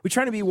be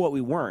what we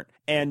weren't.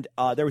 And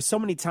there were so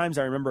many times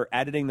I remember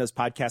editing those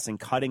podcasts and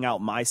cutting out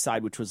my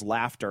side, which was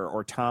laughter,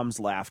 or Tom's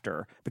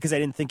laughter, because I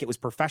didn't think it was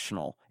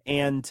professional.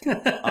 And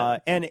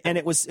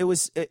it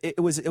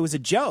was a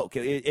joke.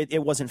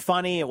 It wasn't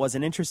funny. It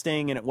wasn't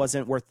interesting, and it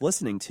wasn't worth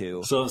lining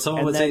to. So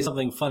someone would say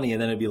something funny,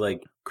 and then it'd be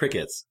like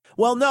crickets.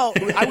 Well, no,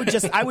 I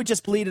would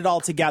just bleed it all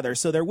together,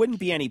 so there wouldn't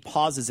be any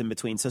pauses in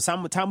between. So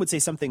Tom would say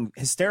something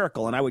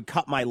hysterical, and I would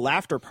cut my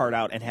laughter part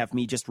out and have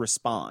me just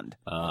respond.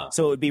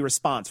 So it would be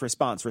response,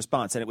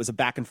 and it was a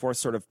back and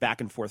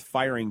forth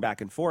firing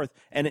back and forth,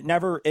 and it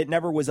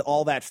never was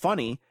all that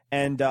funny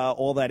and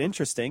all that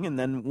interesting. And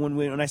then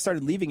when I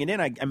started leaving it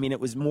in, I mean, it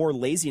was more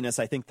laziness,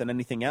 I think, than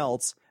anything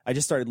else. I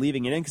just started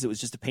leaving it in because it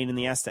was just a pain in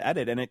the ass to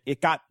edit, and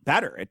it got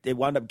better. It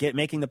wound up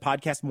making the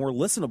podcast more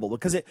listenable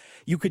because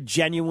you could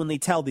genuinely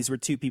tell these were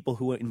two people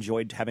who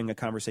enjoyed having a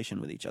conversation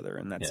with each other,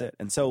 and that's it.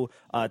 And so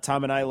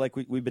Tom and I,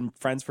 we've been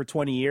friends for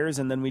 20 years,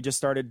 and then we just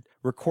started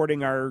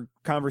recording our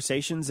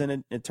conversations,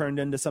 and it turned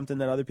into something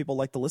that other people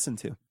like to listen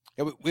to.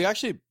 Yeah, we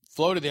actually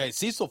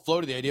Cecil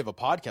floated the idea of a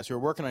podcast. We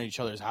were working on each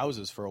other's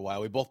houses for a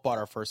while. We both bought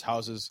our first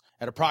houses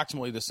at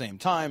approximately the same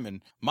time,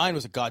 and mine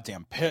was a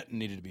goddamn pit and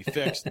needed to be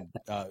fixed. And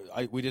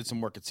we did some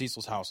work at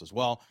Cecil's house as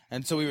well,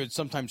 and so we would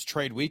sometimes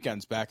trade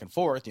weekends back and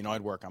forth. You know,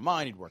 I'd work on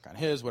mine, he'd work on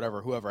his,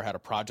 whoever had a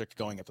project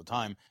going at the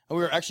time. And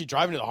we were actually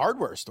driving to the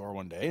hardware store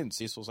one day, and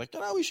Cecil was like,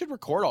 we should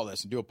record all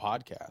this and do a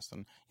podcast.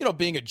 And, you know,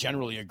 being a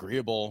generally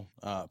agreeable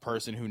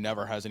person who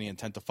never has any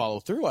intent to follow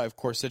through, I, of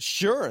course, said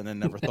sure, and then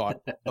never thought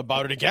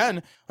about it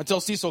again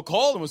until Cecil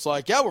called and was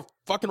like, yeah, we're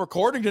fucking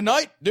recording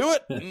tonight. Do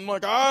it. And I'm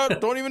like,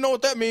 don't even know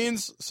what that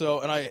means. So,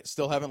 and I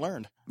still haven't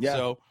learned. Yeah.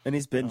 So, and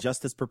he's been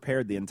just as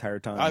prepared the entire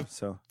time. I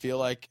so feel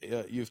like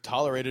you've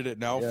tolerated it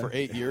now for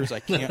 8 years. I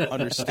can't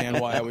understand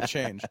why I would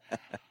change.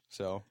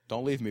 So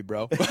don't leave me,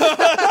 bro.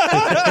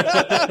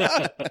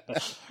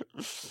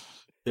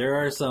 There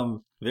are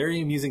some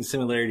very amusing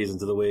similarities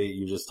into the way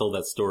you just told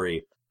that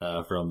story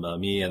from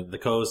me and the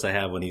co-host I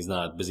have when he's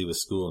not busy with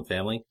school and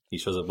family. He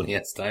shows up when he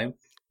has time.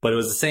 But it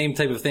was the same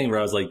type of thing where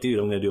I was like, dude,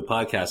 I'm going to do a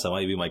podcast. I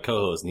want you to be my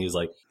co-host. And he was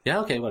like,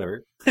 yeah, okay,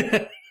 whatever.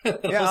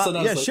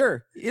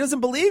 Sure. He doesn't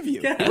believe you.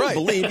 Yeah. Right.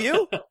 Believe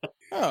you?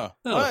 Oh,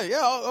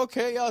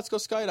 okay. Yeah, let's go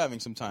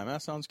skydiving sometime.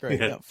 That sounds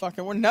great. Yeah,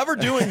 fucking, we're never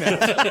doing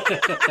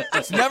that.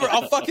 It's never.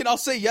 I'll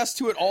say yes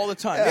to it all the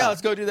time. Yeah,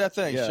 let's go do that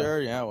thing. Yeah.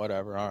 Sure. Yeah,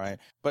 whatever. All right.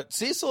 But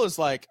Cecil is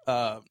like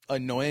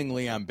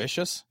annoyingly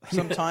ambitious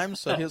sometimes.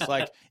 So he's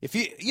like,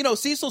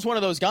 Cecil's one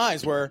of those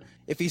guys where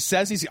if he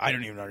says I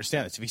don't even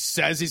understand this. If he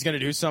says he's going to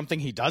do something,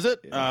 he does it.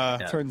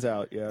 Turns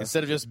out,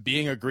 instead of just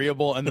being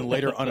agreeable and then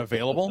later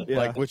unavailable,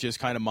 which is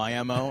kind of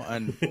my MO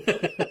and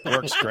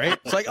works great.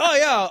 It's like, oh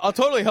yeah, I'll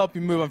totally help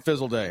you move on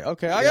Fizzle Day.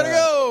 Okay, I gotta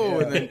go,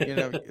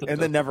 and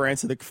then never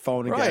answer the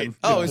phone again. Right?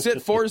 Oh, is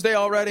it For's Day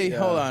already? Yeah.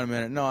 Hold on a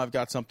minute. No, I've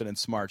got something in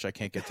Smarch. I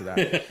can't get to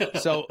that.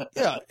 So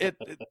yeah,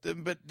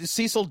 but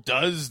Cecil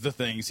does the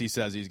things he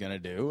says he's gonna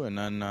do, and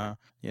then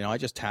I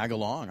just tag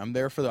along. I'm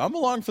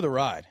along for the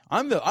ride. I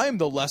am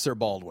the lesser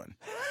Baldwin.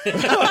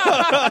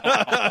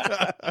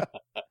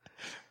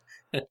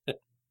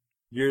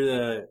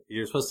 You're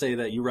supposed to say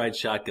that you ride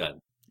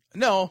shotgun.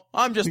 No,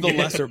 I'm just the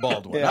lesser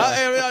Baldwin.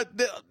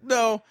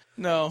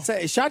 No.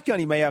 Say shotgun,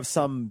 he may have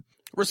some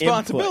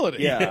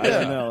responsibility. Input. I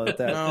don't know that.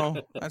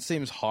 No, that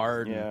seems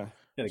hard. Yeah,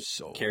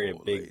 so carry a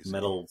big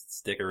metal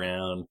stick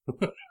around.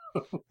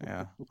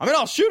 Yeah, I mean,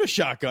 I'll shoot a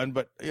shotgun,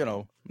 but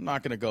I'm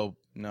not gonna go.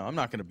 No, I'm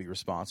not gonna be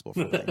responsible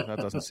for that.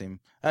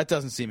 That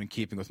doesn't seem in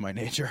keeping with my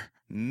nature.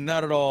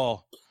 Not at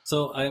all.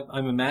 So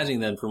I'm imagining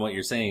then, from what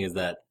you're saying, is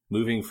that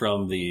moving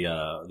from the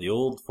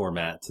old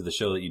format to the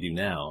show that you do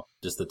now,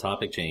 just the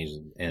topic change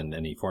and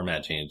any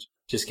format change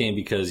just came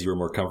because you were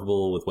more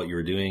comfortable with what you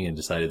were doing and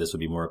decided this would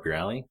be more up your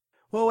alley?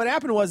 Well, what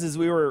happened was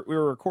we were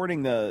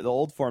recording the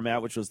old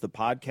format, which was the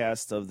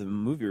podcast of the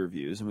movie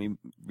reviews, and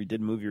we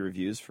did movie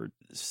reviews for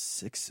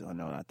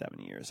not that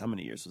many years. How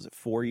many years was it?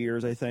 4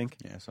 years, I think.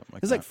 Yeah, something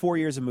like that. It was like 4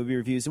 years of movie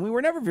reviews, and we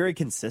were never very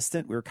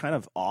consistent. We were kind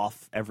of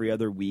off every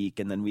other week,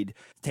 and then we'd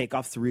take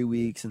off 3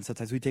 weeks, and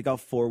sometimes we'd take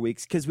off 4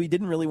 weeks because we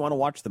didn't really want to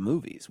watch the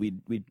movies.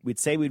 We'd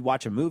say we'd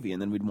watch a movie,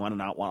 and then we'd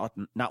not want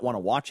to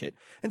watch it,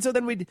 and so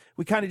then we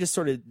kind of just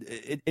sort of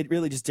it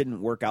really just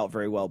didn't work out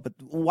very well. But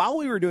while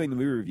we were doing the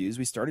movie reviews,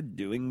 we started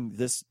doing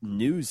this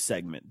news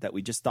segment that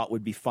we just thought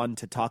would be fun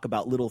to talk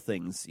about little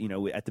things,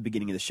 at the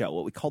beginning of the show,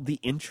 what we called the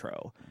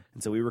intro.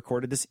 And so we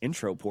recorded this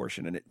intro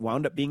portion, and it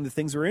wound up being the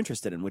things we're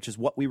interested in, which is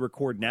what we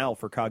record now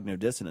for Cognitive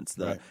Dissonance,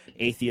 the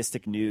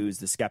atheistic news,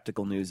 the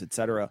skeptical news,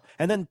 etc.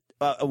 And then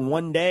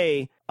one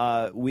day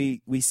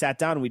we sat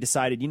down and we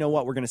decided, you know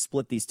what, we're going to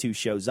split these two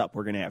shows up.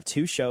 We're going to have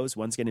two shows.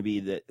 One's going to be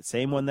the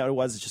same one that it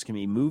was. It's just going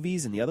to be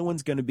movies, and the other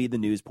one's going to be the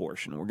news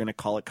portion. We're going to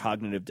call it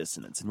Cognitive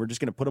Dissonance, and we're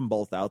just going to put them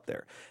both out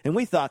there. And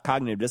we thought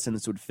Cognitive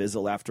Dissonance would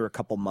fizzle after a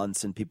couple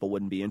months and people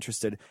wouldn't be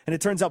interested. And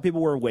it turns out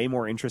people were way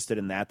more interested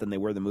in that than they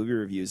were the movie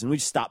reviews. And we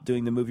stopped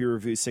doing the movie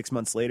reviews 6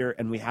 months later,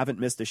 and we haven't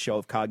missed a show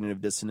of Cognitive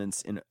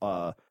Dissonance in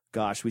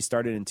we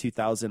started in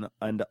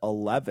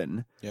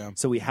 2011. Yeah.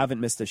 So we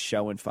haven't missed a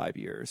show in 5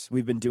 years.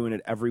 We've been doing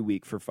it every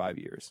week for 5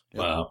 years.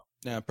 Yeah. Wow.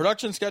 Yeah,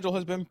 production schedule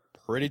has been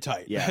pretty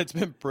tight. Yeah. It's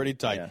been pretty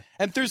tight. Yeah.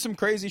 And through some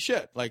crazy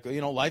shit. Like, a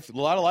lot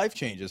of life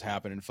changes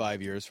happen in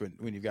 5 years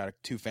when you've got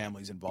two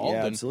families involved.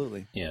 Yeah, and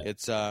absolutely. Yeah.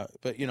 It's but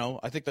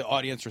I think the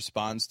audience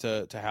responds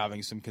to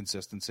having some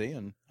consistency,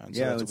 and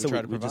so that's what we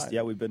try to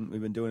provide. We've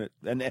been doing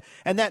it.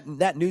 And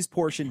that news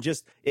portion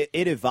just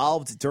it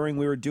evolved during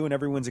we were doing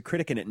Everyone's a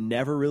Critic, and it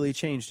never really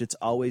changed. It's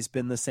always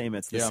been the same.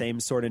 It's the same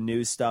sort of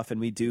news stuff, and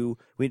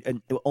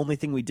and the only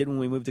thing we did when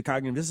we moved to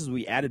Cognitive Dissonance is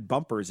we added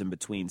bumpers in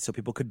between so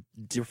people could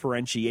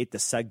differentiate the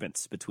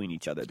segments between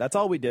each other. That's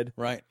all we did.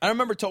 Right. I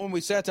remember when we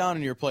sat down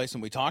in your place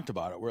and we talked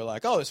about it, we were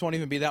like, oh, this won't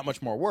even be that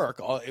much more work.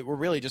 We're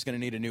really just going to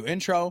need a new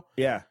intro,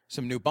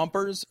 some new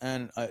bumpers,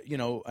 and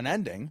an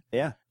ending.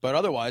 Yeah. But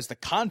otherwise, the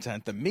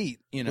content, the meat,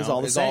 is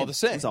all the same.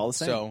 It's all the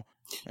same. So,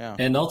 yeah.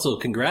 And also,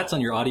 congrats on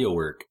your audio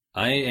work.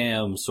 I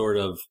am sort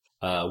of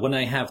when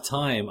I have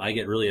time, I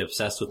get really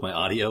obsessed with my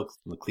audio,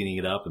 cleaning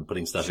it up and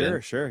putting stuff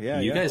in. Sure, yeah.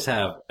 You guys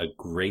have a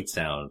great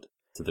sound.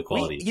 to the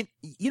quality.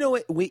 You know,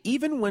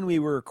 even when we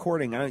were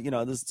recording,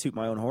 this is toot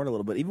my own horn a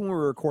little bit, even when we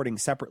were recording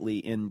separately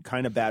in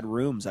kind of bad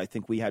rooms, I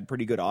think we had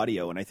pretty good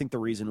audio. And I think the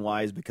reason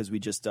why is because we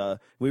just,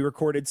 we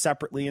recorded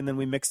separately and then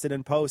we mixed it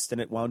in post and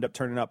it wound up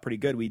turning out pretty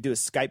good. We do a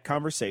Skype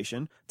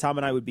conversation. Tom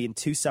and I would be in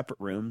 2 separate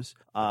rooms,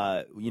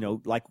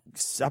 like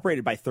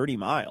separated by 30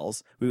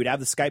 miles. We would have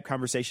the Skype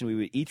conversation. We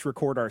would each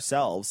record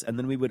ourselves and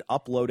then we would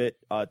upload it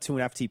to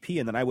an FTP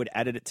and then I would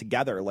edit it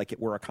together like it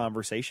were a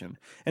conversation.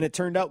 And it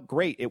turned out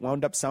great. It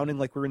wound up sounding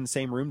like we're in the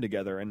same room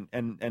together, and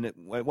it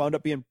wound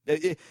up being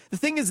the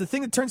thing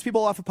that turns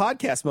people off a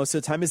podcast most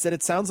of the time is that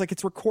it sounds like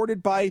it's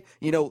recorded by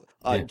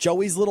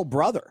Joey's little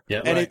brother,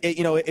 and right.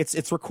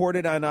 It's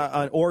recorded on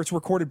or it's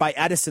recorded by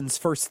Edison's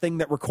first thing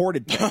that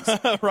recorded things,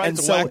 right? And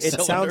so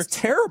it sounds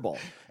terrible.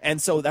 And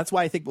so that's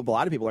why I think a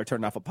lot of people are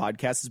turning off a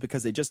podcast is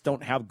because they just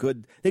don't have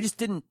good. They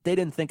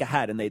didn't think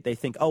ahead, and they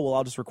think, oh well,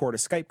 I'll just record a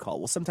Skype call.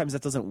 Well, sometimes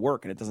that doesn't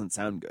work and it doesn't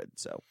sound good.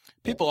 So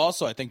people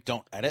also, I think,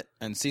 don't edit,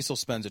 and Cecil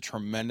spends a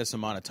tremendous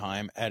amount of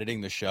time editing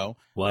the show.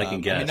 Well, I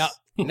can guess.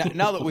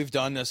 Now that we've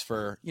done this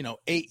for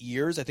 8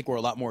 years, I think we're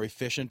a lot more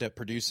efficient at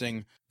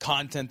producing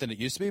content than it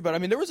used to be. But I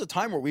mean, there was a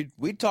time where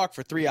we'd talk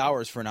for 3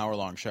 hours for an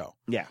hour-long show.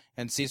 Yeah.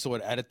 And Cecil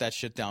would edit that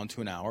shit down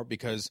to an hour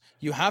because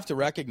you have to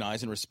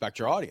recognize and respect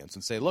your audience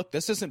and say, look,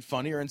 this isn't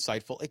funny or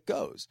insightful. It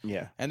goes.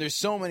 Yeah. And there's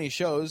so many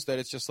shows that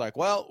it's just like,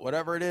 well,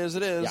 whatever it is,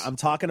 it is. Yeah, I'm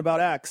talking about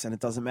X, and it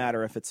doesn't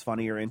matter if it's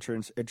funny or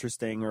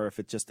interesting or if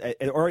it just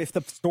or if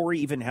the story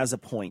even has a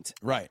point.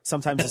 Right.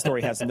 Sometimes the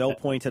story has no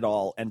point at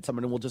all, and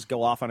someone will just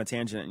go off on a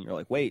tangent, and you're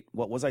like, wait,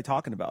 what was I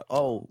talking about?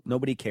 Oh,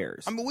 nobody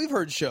cares. I mean, we've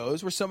heard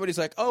shows where somebody's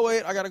like, oh,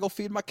 wait, I got to go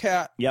feed my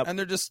cat. Yep. And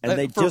they're just, and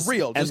they for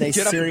real, just they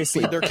get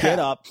seriously up and feed their cat. Get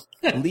up,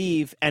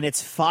 leave, and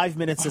it's 5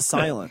 minutes of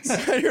silence.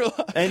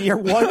 And you're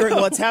wondering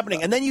what's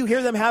happening. And then you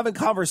hear them having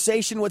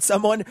conversation with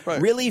someone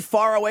really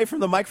far away from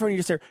the microphone. You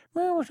just hear,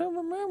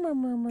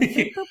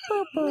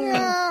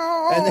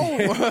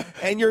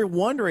 and you're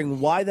wondering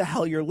why the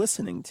hell you're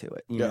listening to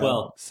it.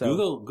 Well,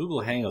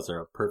 Google Hangouts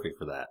are perfect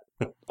for that.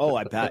 Oh,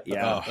 I bet.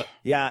 Yeah.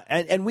 Yeah.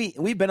 And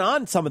we've been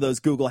on some of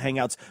those Google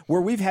Hangouts where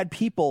we've had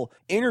people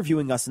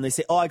interviewing us and they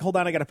say, oh, hold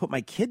on, I got to put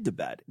my kid to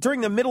bed during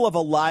the middle of a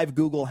live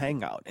Google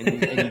Hangout.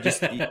 And you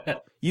just,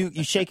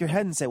 you shake your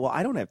head and say, well,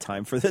 I don't have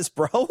time for this,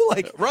 bro.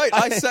 Like, right.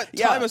 I set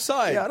time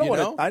aside. Yeah. I don't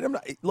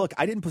want to, look,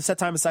 I didn't set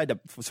time aside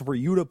for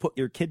you to put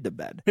your kid to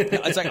bed.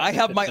 It's like, I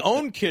have my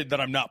own kid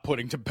that I'm not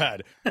putting to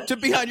bed to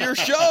be on your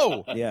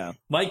show. Yeah.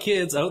 My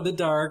kid's out in the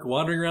dark,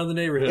 wandering around the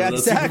neighborhood. Yeah,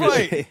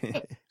 exactly.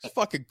 It's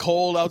fucking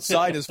cold outside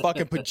in his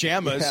fucking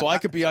pajamas, so I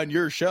could be on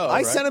your show.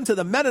 I sent him to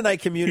the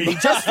Mennonite community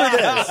just for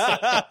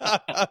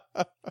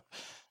this.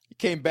 He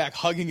came back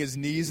hugging his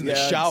knees in the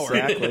shower.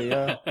 Exactly,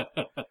 yeah.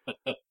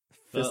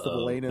 Fist of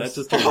Elenus. That's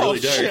just really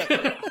dark.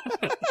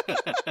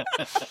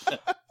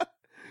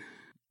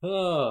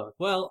 The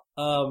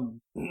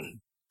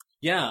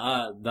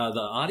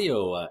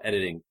audio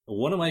editing,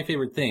 one of my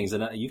favorite things,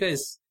 and you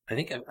guys, I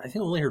think I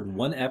only heard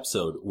one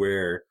episode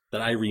where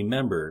that I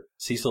remember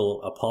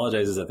Cecil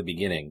apologizes at the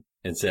beginning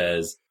and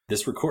says,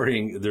 this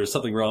recording, there's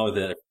something wrong with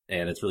it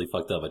and it's really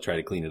fucked up. I try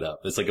to clean it up.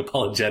 It's like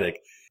apologetic.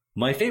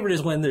 My favorite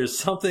is when there's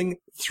something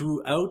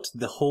throughout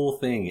the whole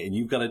thing and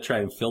you've got to try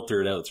and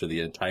filter it out through the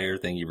entire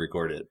thing you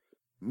recorded.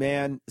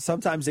 Man,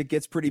 sometimes it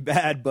gets pretty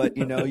bad, but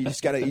you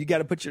just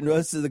gotta put your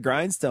nose to the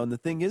grindstone. The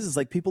thing is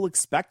like people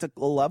expect a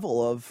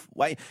level of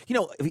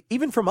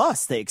even from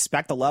us, they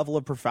expect a level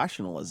of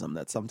professionalism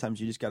that sometimes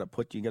you just gotta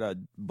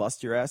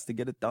bust your ass to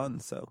get it done.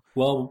 So,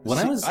 well,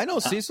 I know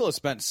Cecil has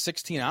spent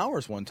 16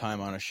 hours one time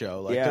on a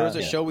show. Like there was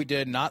a show we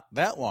did not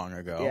that long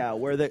ago. Yeah,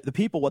 where the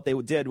people, what they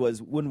did was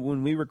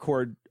when we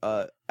record,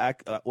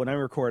 when I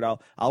record,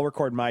 I'll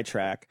record my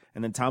track,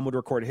 and then Tom would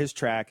record his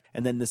track,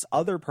 and then this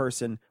other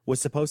person was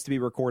supposed to be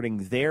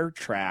recording their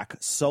track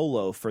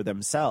solo for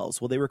themselves.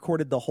 Well, they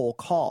recorded the whole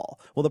call.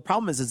 Well, the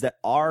problem is that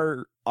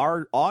our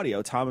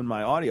audio, Tom and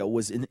my audio,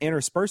 was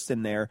interspersed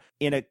in there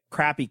in a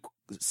crappy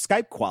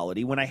Skype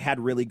quality when I had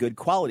really good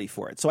quality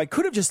for it. So I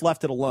could have just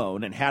left it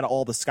alone and had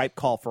all the Skype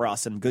call for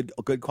us and good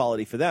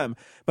quality for them.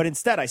 But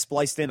instead I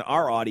spliced in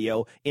our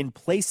audio in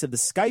place of the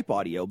Skype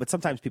audio. But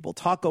sometimes people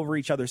talk over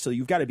each other. So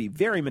you've got to be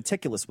very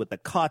meticulous with the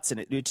cuts, and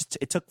it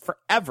took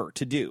forever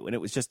to do. And it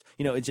was just,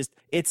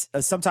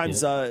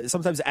 sometimes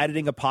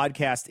editing a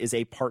podcast is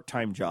a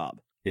part-time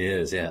job. It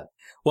is. Yeah.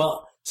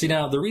 Well, see,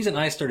 now the reason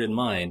I started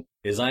mine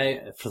is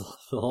for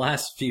the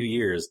last few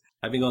years,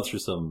 I've been going through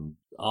some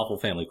awful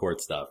family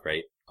court stuff,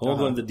 right? I won't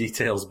go into the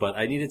details, but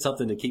I needed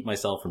something to keep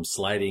myself from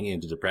sliding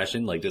into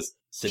depression, like just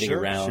sitting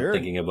around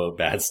thinking about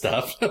bad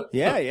stuff.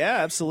 Yeah,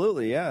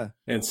 absolutely, yeah.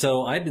 And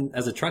so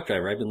as a truck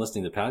driver, I've been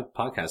listening to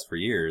podcasts for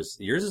years.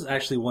 Yours is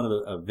actually one of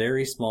a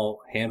very small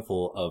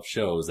handful of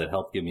shows that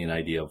helped give me an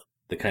idea of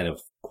the kind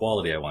of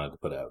quality I wanted to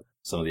put out,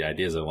 some of the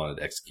ideas I wanted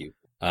to execute.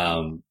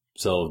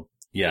 So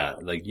yeah,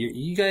 like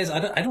you guys,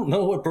 I don't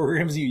know what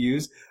programs you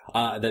use,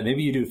 that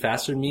maybe you do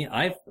faster than me.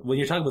 When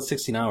you're talking about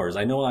 16 hours,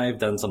 I know I've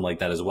done something like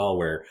that as well,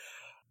 where,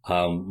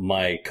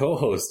 my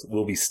co-host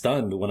will be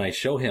stunned when I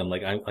show him,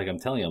 like I'm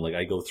telling him, like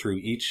I go through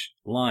each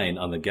line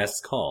on the guest's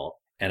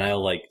call and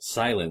I'll like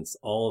silence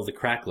all of the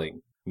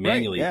crackling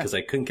manually because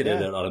I couldn't get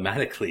it out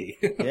automatically.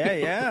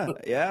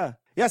 Yeah.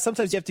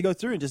 Sometimes you have to go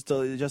through and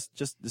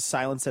just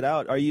silence it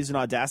out. Are you using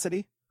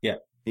Audacity? Yeah.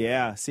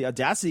 Yeah. See,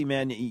 Audacity,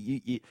 man,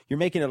 you're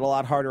making it a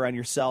lot harder on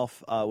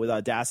yourself with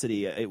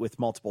Audacity with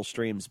multiple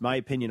streams. My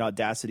opinion,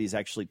 Audacity is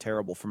actually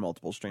terrible for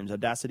multiple streams.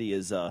 Audacity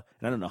is, and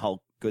I don't know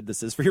how good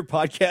this is for your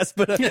podcast,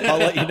 but I'll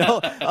let you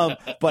know.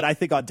 But I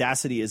think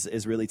Audacity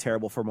is really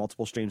terrible for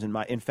multiple streams.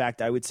 In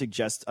fact, I would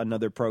suggest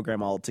another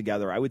program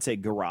altogether. I would say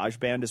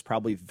GarageBand is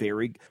probably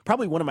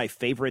one of my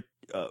favorite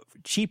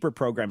cheaper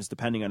programs,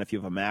 depending on if you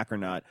have a Mac or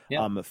not,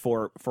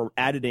 for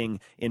editing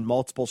in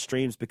multiple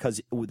streams,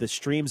 because the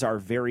streams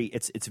are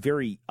it's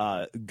very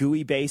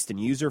GUI based and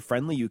user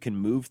friendly. You can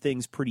move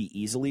things pretty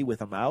easily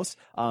with a mouse.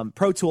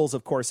 Pro Tools,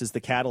 of course, is the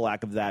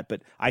Cadillac of that,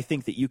 but I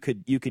think that you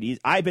could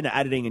I've been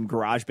editing in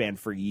GarageBand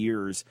for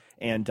years,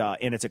 and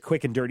it's a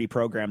quick and dirty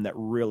program that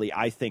really,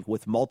 I think,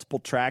 with multiple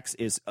tracks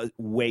is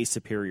way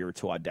superior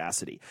to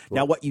Audacity. Right.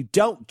 Now, what you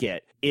don't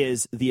get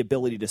is the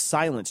ability to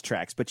silence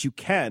tracks, but you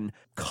can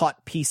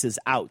cut pieces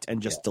out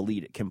and just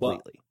delete it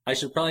completely. Well, I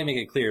should probably make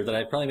it clear that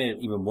I probably made it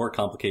even more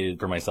complicated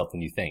for myself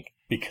than you think,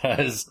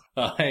 because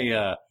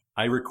I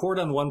record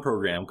on one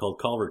program called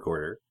Call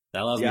Recorder.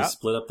 That allows me to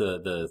split up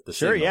the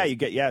sure, signals. You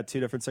get two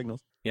different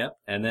signals. Yep,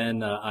 and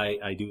then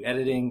I do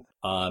editing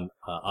on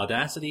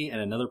Audacity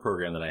and another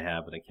program that I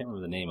have, but I can't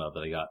remember the name of,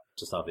 that I got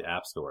just off the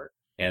App Store.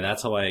 And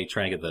that's how I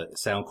try and get the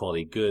sound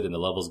quality good and the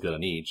levels good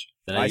on each.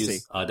 Then I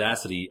use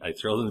Audacity, I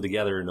throw them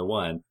together into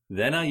one.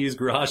 Then I use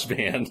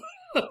GarageBand.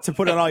 To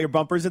put on all your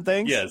bumpers and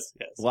things? Yes.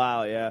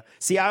 Wow, yeah.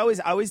 See, I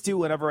always do,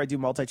 whenever I do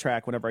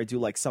multi-track, whenever I do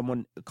like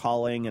someone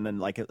calling, and then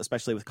like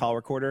especially with Call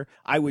Recorder,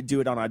 I would do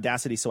it on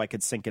Audacity so I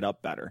could sync it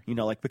up better.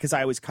 Because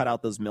I always cut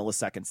out those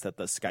milliseconds that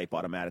the Skype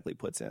automatically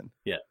puts in.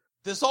 Yeah.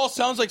 This all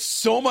sounds like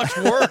so much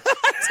work.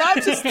 Tom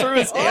just threw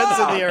his hands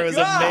in the air. It was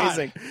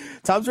amazing.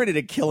 Tom's ready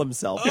to kill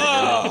himself.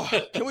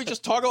 Can we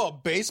just talk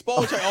about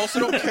baseball, which I also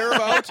don't care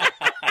about?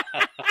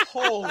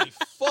 Holy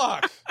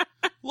fuck.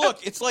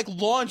 Look, it's like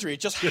laundry. It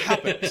just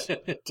happens.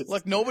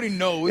 Like nobody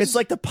knows. It's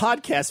like the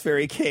podcast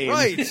fairy came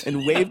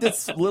and waved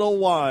its little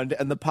wand,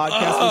 and the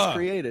podcast was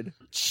created.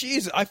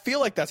 Jeez, I feel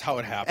like that's how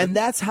it happened. And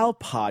that's how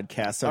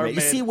podcasts are made.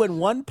 You see, when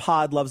one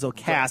pod loves a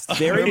cast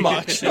very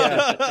much.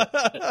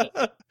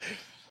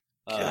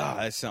 God,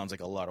 that sounds like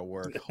a lot of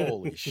work.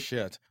 Holy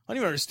shit. I don't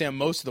even understand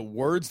most of the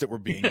words that were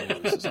being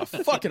used. This is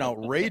fucking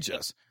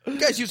outrageous. You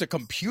guys use a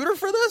computer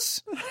for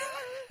this?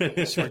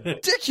 It's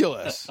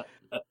ridiculous.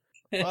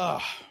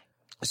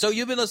 So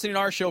you've been listening to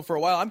our show for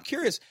a while. I'm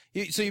curious.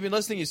 So you've been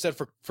listening, you said,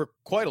 for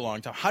quite a long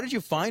time. How did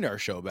you find our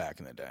show back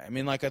in the day? I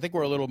mean, I think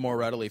we're a little more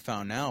readily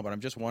found now, but I'm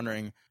just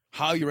wondering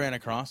how you ran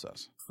across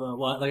us.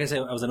 Well, like I said,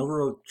 I was an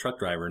over-road truck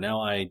driver.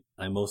 Now I'm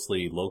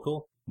mostly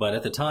local. But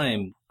at the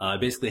time, I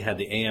basically had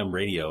the AM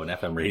radio and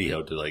FM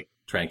radio to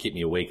try and keep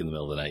me awake in the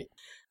middle of the night.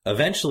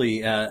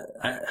 Eventually,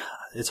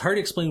 it's hard to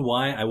explain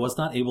why I was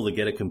not able to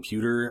get a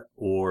computer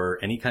or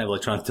any kind of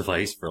electronic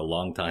device for a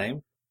long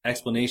time.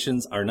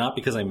 Explanations are not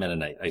because I'm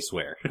Mennonite, I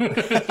swear.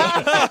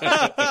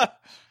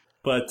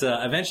 But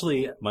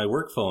eventually, my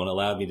work phone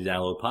allowed me to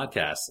download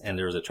podcasts, and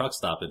there was a truck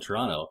stop in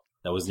Toronto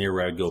that was near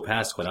where I would go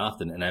past quite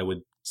often, and I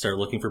would start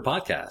looking for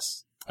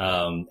podcasts.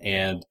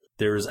 And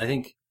there was, I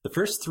think, the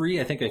first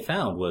three I think I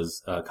found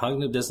was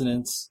Cognitive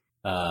Dissonance,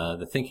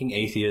 The Thinking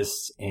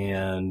Atheist,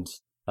 and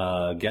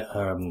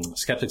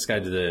Skeptic's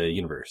Guide to the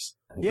Universe.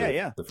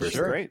 The first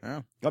great.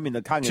 Yeah. I mean,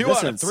 the Cognitive Two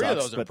Dissonance out of three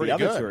sucks, of those are but pretty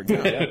the other good.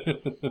 two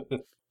are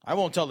good. I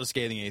won't tell the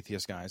Scathing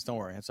Atheist guys. Don't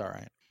worry. It's all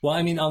right. Well,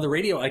 I mean, on the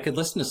radio, I could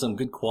listen to some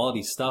good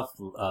quality stuff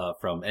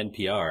from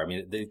NPR. I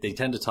mean, they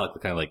tend to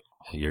talk kind of like,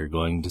 you're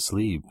going to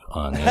sleep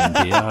on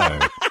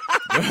NPR.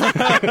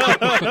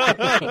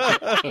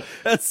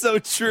 That's so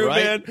true,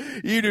 man.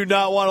 You do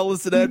not want to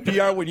listen to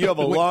NPR when you have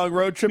a long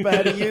road trip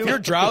ahead of you. If you're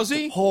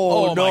drowsy?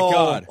 Oh, no. My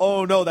God.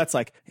 Oh, no. That's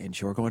like, and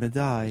you're going to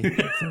die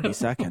in 30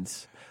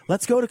 seconds.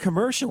 Let's go to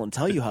commercial and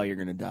tell you how you're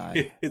going to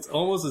die. It's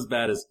almost as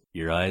bad as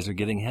your eyes are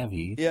getting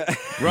heavy. Yeah.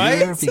 Right?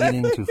 You're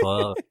beginning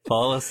to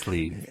fall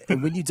asleep.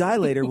 And when you die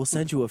later, we'll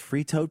send you a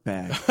free tote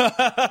bag.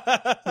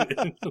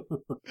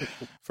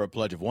 For a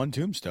pledge of one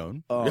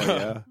tombstone. Oh,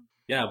 yeah.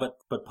 Yeah,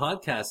 but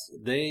podcasts,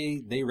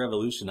 they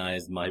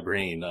revolutionized my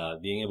brain,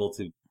 being able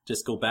to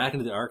just go back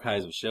into the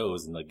archives of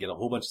shows and get a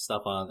whole bunch of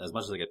stuff on, as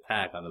much as I could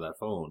pack onto that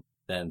phone,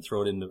 then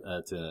throw it into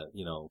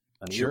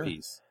an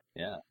earpiece.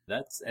 Yeah,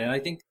 and I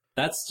think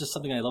that's just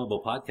something I love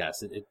about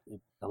podcasts. It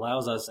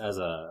allows us as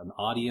an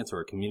audience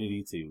or a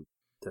community to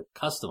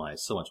customize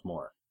so much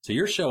more. So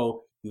your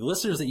show, the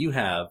listeners that you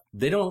have,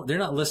 they're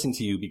not listening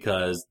to you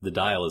because the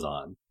dial is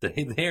on.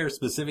 They're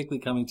specifically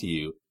coming to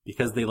you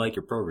because they like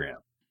your program.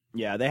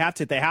 Yeah, they have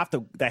to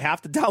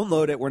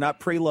download it. We're not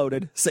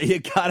preloaded, so you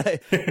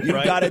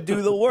gotta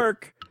do the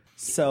work.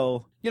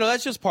 So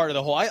that's just part of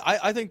the whole.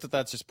 I think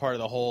that's just part of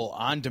the whole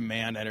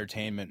on-demand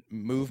entertainment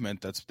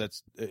movement.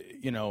 That's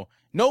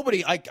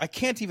nobody. I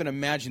can't even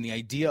imagine the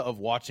idea of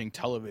watching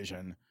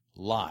television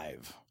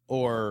live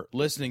or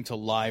listening to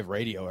live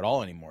radio at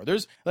all anymore.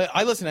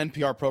 I listen to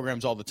NPR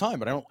programs all the time,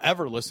 but I don't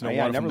ever listen to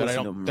one of them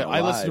that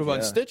I listen to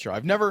on Stitcher. I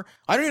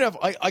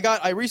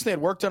recently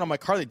had work done on my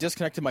car. They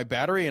disconnected my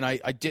battery, and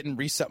I didn't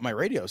reset my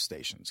radio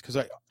stations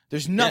because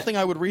there's nothing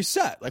I would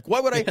reset. Like, why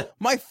would I?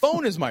 My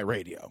phone is my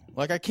radio.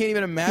 Like, I can't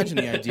even imagine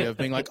the idea of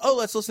being like, oh,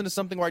 let's listen to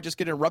something where I just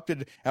get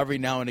interrupted every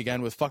now and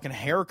again with fucking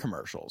hair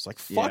commercials. Like,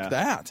 fuck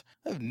that.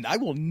 I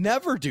will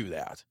never do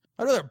that.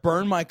 I'd rather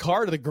burn my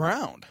car to the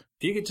ground.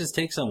 If you could just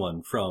take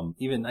someone from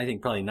even, I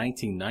think, probably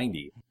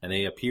 1990, and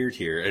they appeared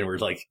here and were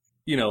like,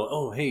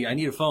 oh, hey, I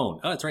need a phone.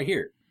 Oh, it's right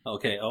here.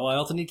 Okay. Oh, I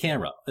also need a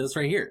camera. It's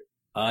right here.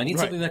 I need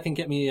something that can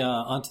get me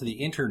onto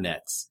the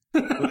internets.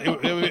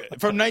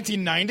 From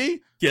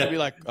 1990? Yeah. I'd be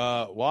like,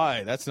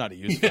 why? That's not a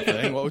useful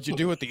thing. What would you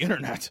do with the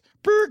internet?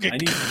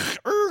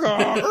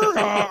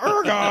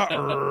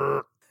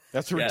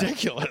 That's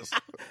ridiculous.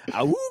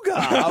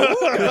 Auga.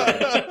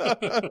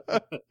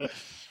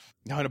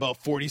 Now in about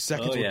 40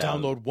 seconds, we'll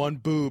download one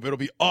boob. It'll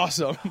be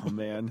awesome. Oh,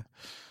 man.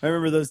 I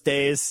remember those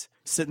days,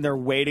 sitting there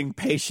waiting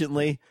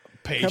patiently.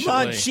 Come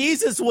on,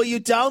 Jesus, will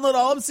you download?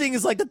 All I'm seeing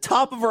is like the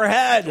top of her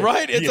head.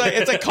 Right?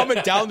 It's like coming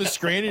down the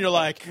screen, and you're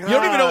like, you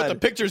don't even know what the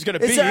picture is going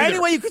to be. Is there any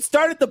way you could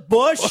start at the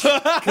bush?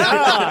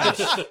 Gosh.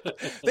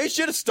 They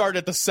should have started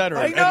at the center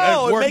I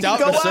know, and worked out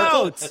go the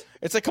circle. out.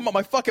 It's like, come on,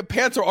 my fucking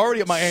pants are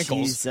already at my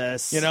ankles.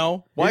 Jesus.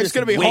 Wife's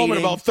going to be home in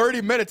about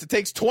 30 minutes. It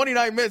takes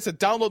 29 minutes to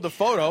download the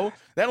photo.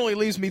 That only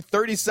leaves me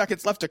 30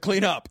 seconds left to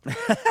clean up.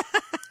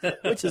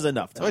 Which is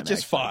enough time. Which is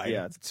actually. fine.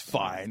 Yeah, it's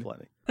fine.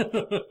 Plenty.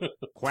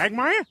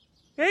 Quagmire?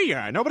 Hey,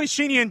 nobody's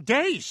seen you in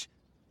days.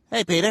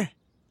 Hey, Peter.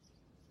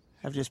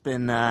 I've just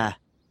been,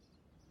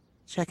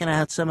 checking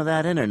out some of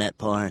that internet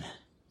porn.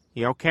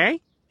 You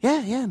okay? Yeah,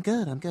 I'm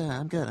good. I'm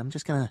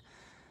just gonna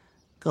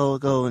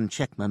go and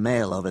check my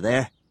mail over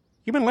there.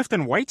 You been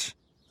lifting weights?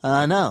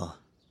 No.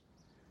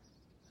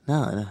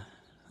 No,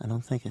 I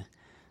don't think.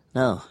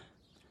 No.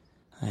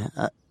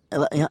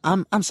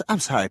 I'm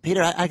sorry,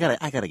 Peter. I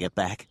gotta get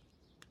back.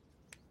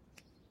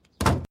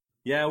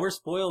 Yeah, we're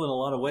spoiled in a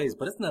lot of ways,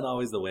 but isn't that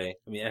always the way?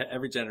 I mean,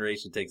 every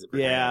generation takes it for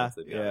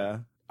granted. Yeah.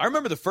 I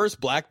remember the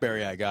first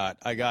BlackBerry I got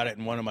it,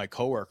 and one of my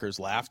coworkers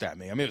laughed at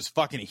me. I mean, it was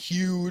fucking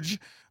huge.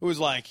 It was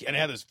like, and it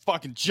had this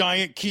fucking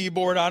giant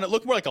keyboard on it. It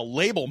looked more like a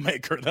label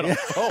maker than a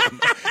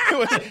phone. It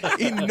was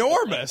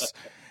enormous.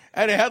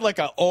 And it had like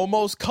a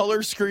almost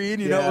color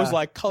screen, it was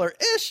like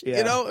color-ish,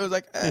 it was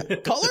like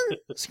color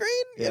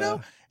screen, you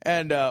know?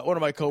 And one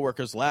of my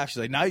coworkers laughed. She's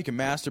like, now you can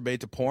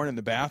masturbate to porn in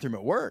the bathroom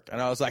at work.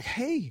 And I was like,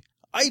 hey,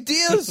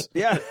 ideas.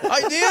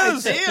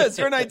 Ideas.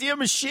 You're an idea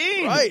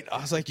machine. Right.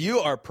 I was like, you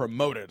are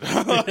promoted.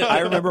 I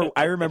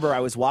remember I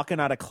was walking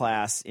out of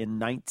class in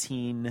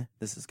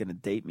this is going to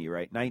date me,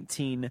 right?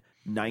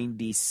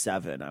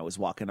 1997. I was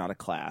walking out of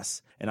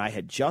class, and I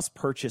had just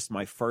purchased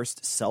my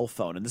first cell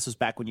phone. And this was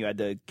back when you had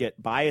to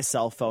buy a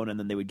cell phone, and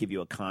then they would give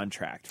you a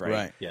contract, right?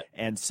 Right. Yeah.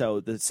 And so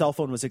the cell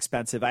phone was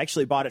expensive. I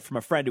actually bought it from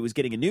a friend who was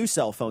getting a new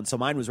cell phone, so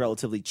mine was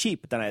relatively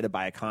cheap, but then I had to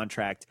buy a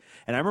contract.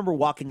 And I remember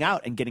walking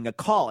out and getting a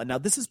call. And now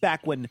this is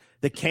back when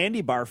the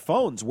candy bar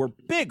phones were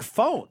big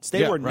phones.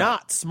 They were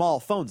not small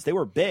phones. They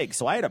were big.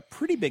 So I had a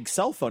pretty big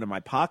cell phone in my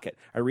pocket.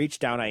 I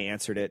reached down, I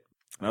answered it.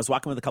 And I was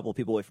walking with a couple of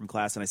people away from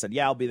class, and I said,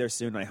 yeah, I'll be there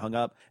soon. And I hung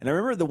up. And I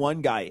remember the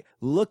one guy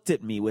looked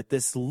at me with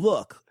this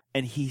look,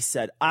 and he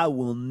said, I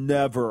will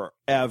never,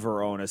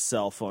 ever own a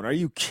cell phone. Are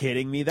you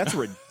kidding me? That's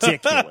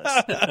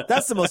ridiculous.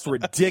 That's the most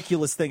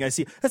ridiculous thing I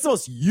see. That's the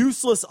most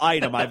useless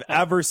item I've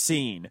ever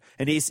seen.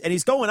 And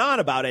he's going on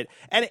about it.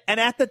 And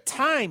at the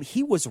time,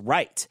 he was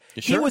right.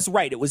 Sure? He was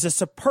right. It was a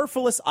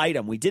superfluous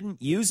item. We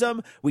didn't use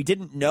them. We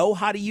didn't know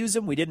how to use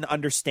them. We didn't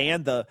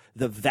understand the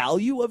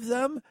value of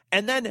them.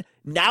 And then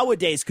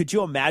nowadays, could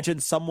you imagine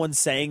someone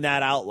saying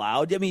that out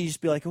loud? I mean, you just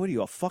be like, what are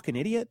you, a fucking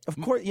idiot?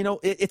 Of course,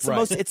 it's the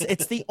most,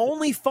 it's the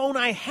only phone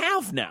I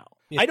have now.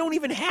 Yeah. I don't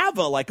even have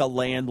a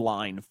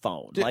landline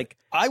phone. Dude,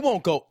 I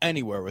won't go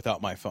anywhere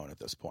without my phone at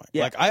this point.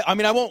 Yeah. I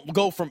mean, I won't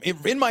go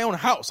in my own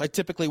house. I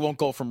typically won't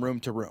go from room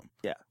to room.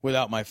 Yeah.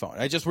 Without my phone.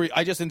 I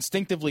just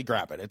instinctively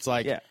grab it. It's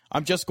like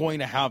I'm just going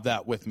to have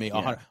that with me.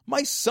 Yeah.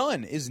 My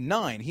son is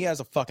 9. He has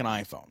a fucking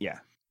iPhone. Yeah.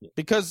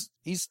 Because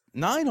he's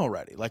 9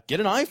 already. Like, get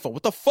an iPhone.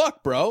 What the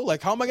fuck, bro?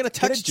 Like, how am I going to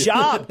text you? Get a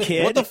job,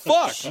 kid. What the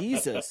fuck?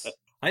 Jesus.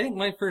 I think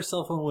my first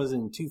cell phone was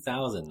in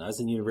 2000. I was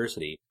in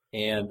university,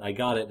 and I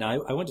got it.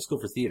 Now, I went to school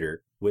for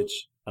theater,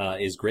 which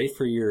is great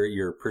for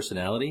your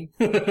personality.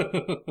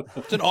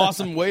 It's an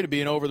awesome way to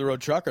be an over-the-road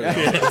trucker. I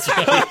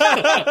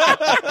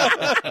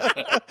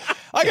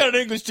got an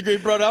English degree,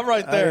 bro. I'm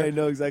right there. I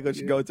know exactly what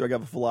you're going through. I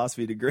got a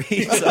philosophy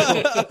degree.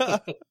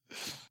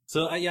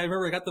 So I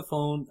remember I got the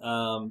phone,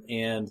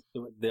 and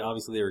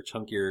obviously they were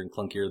chunkier and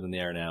clunkier than they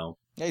are now.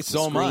 Hey,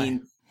 so am I.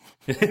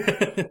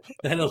 It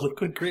had a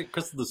liquid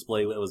crystal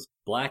display that was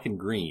black and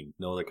green,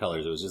 no other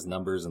colors. It was just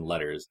numbers and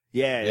letters.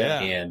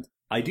 Yeah. And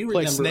I do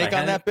Play remember Snake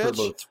on that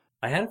bitch?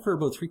 I had it for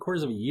about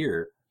 3/4 of a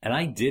year, and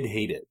I did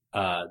hate it.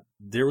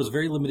 There was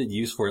very limited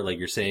use for it, like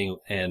you're saying,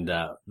 and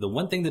the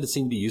one thing that it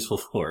seemed to be useful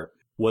for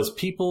was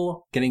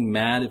people getting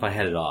mad if I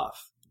had it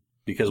off.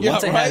 Because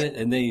once I had it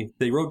and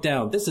they wrote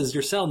down, this is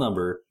your cell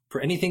number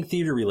for anything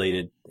theater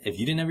related, if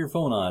you didn't have your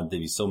phone on, they'd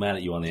be so mad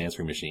at you on the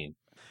answering machine.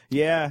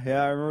 Yeah, I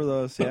remember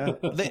those. Yeah,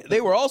 they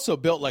were also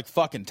built like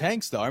fucking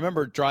tanks, though. I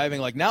remember driving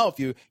like now. If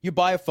you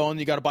buy a phone,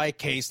 you got to buy a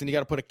case, and you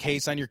got to put a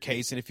case on your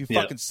case, and if you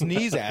fucking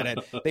sneeze at it,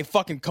 they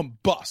fucking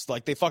combust.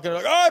 Like they fucking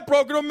like, I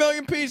broke it 1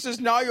 million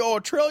pieces. Now you owe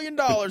 $1 trillion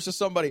to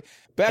somebody.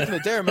 Back in the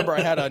day, I remember I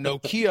had a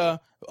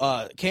Nokia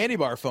candy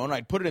bar phone.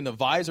 I'd put it in the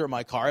visor of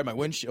my car. I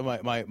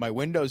had my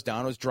windows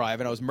down. I was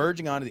driving. I was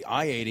merging onto the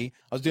I-80.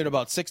 I was doing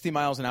about 60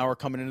 miles an hour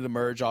coming into the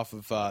merge off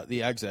of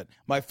the exit.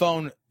 My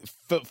phone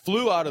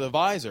flew out of the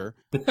visor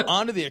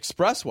onto the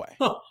expressway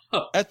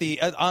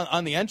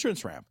on the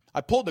entrance ramp.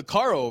 I pulled the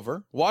car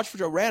over, watched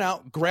for it, ran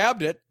out,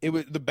 grabbed it. It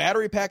was the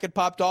battery pack had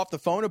popped off. The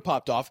phone had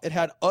popped off. It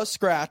had a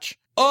scratch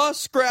on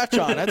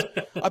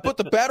it. I put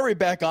the battery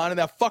back on, and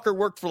that fucker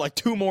worked for like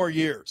 2 more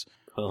years.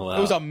 Oh, wow.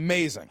 It was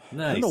amazing.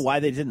 Nice. I don't know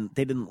why they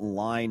didn't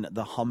line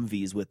the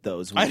Humvees with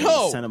those when I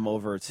know. they sent them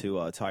over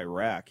to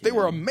Iraq. They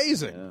were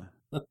amazing.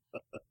 Yeah.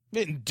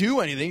 They didn't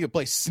do anything. You could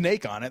play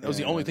Snake on it. That was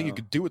the only thing you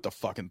could do with the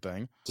fucking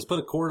thing. Just put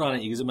a cord on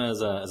it. Use them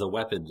as a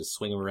weapon. Just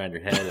swing them around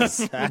your head.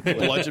 Exactly.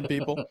 Bludgeon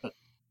people.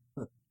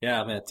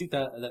 Yeah, man.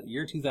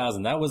 Year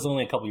 2000. That was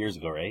only a couple years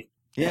ago, right?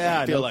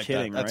 Yeah, I feel no like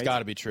kidding, that's right? got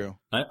to be true.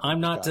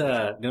 I'm not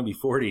going to be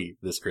 40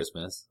 this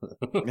Christmas.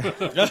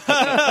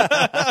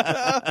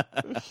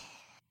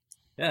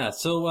 Yeah.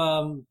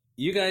 So,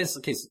 you guys,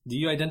 okay, so do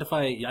you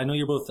identify, I know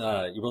you're both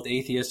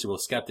atheists, you're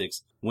both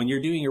skeptics. When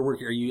you're doing your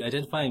work, are you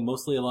identifying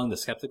mostly along the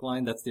skeptic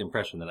line? That's the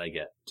impression that I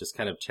get. Just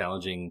kind of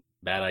challenging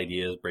bad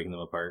ideas, breaking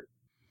them apart.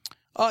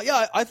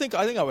 Yeah, I think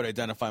I would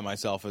identify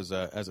myself as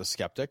a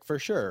skeptic for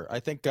sure. I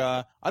think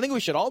we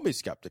should all be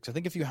skeptics. I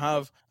think if you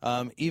have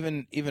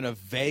even a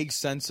vague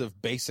sense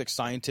of basic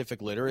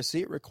scientific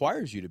literacy, it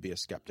requires you to be a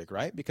skeptic,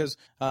 right? Because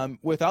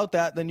without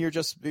that, then you're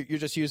just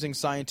using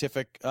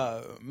scientific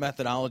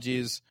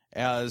methodologies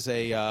as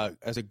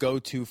a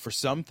go-to for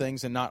some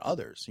things and not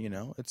others. You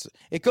know,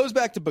 it goes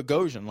back to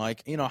Boghossian.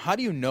 Like, you know, how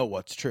do you know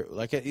what's true?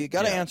 Like, you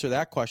got to answer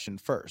that question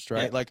first,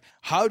 right? Yeah. Like,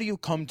 how do you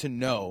come to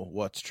know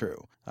what's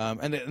true?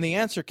 And the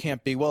answer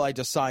can't be, well, I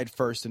decide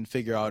first and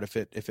figure out if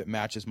it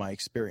matches my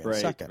experience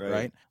second,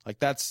 right? Like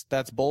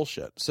that's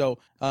bullshit. So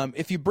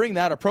if you bring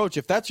that approach,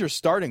 if that's your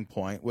starting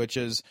point, which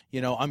is,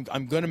 you know,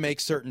 I'm going to make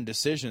certain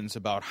decisions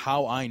about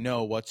how I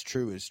know what's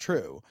true is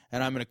true,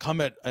 and I'm going to come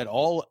at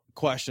all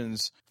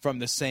questions from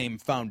the same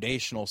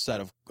foundational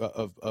set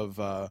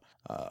of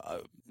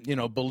you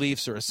know,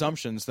 beliefs or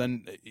assumptions,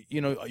 then, you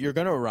know, you're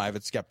going to arrive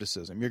at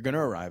skepticism. You're going to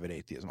arrive at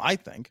atheism, I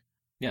think.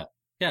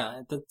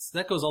 Yeah,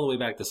 that goes all the way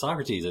back to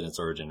Socrates in its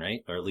origin,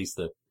 right? Or at least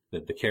the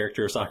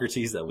character of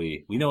Socrates that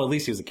we know. At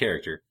least he was a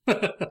character.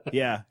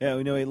 yeah,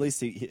 we know at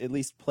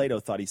least Plato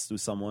thought he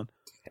was someone.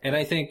 And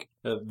I think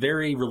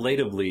very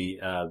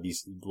relatably, a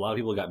lot of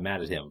people got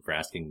mad at him for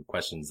asking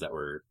questions that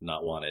were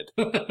not wanted.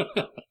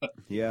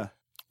 Yeah.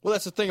 Well,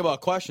 that's the thing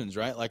about questions,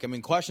 right? Like, I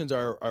mean, questions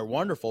are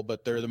wonderful,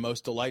 but they're the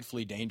most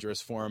delightfully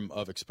dangerous form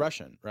of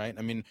expression, right?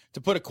 I mean,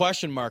 to put a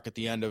question mark at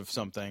the end of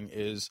something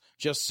is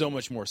just so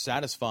much more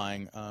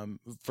satisfying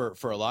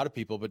for a lot of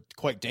people, but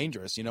quite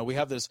dangerous. You know, we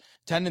have this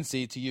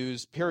tendency to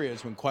use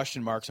periods when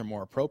question marks are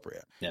more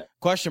appropriate. Yeah.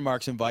 Question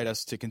marks invite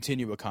us to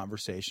continue a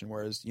conversation,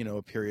 whereas, you know,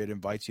 a period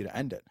invites you to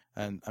end it.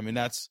 And, I mean,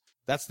 that's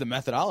the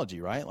methodology,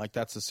 right? Like,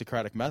 that's the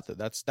Socratic method.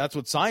 That's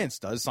what science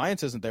does.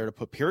 Science isn't there to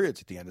put periods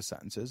at the end of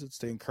sentences. It's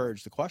to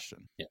encourage the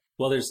question. Yeah.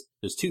 Well, there's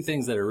 2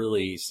 things that are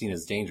really seen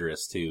as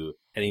dangerous to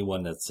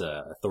anyone that's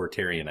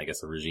authoritarian, I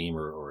guess, a regime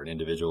or an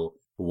individual.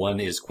 One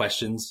is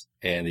questions,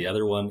 and the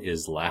other one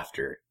is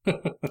laughter.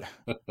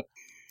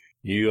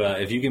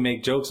 If you can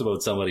make jokes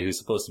about somebody who's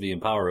supposed to be in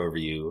power over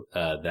you,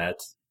 that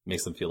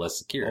makes them feel less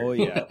secure.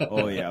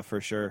 Oh yeah,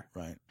 for sure.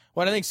 Right.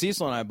 Well, I think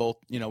Cecil and I both,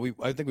 you know,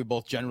 I think we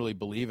both generally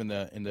believe in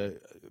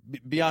the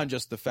beyond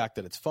just the fact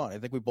that it's fun. I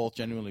think we both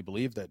genuinely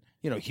believe that,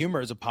 you know,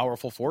 humor is a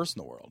powerful force in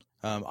the world.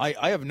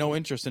 I have no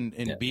interest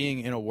in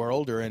being in a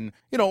world or in,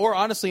 you know, or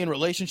honestly in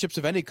relationships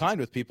of any kind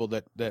with people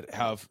that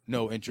have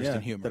no interest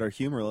in humor, that are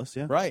humorless.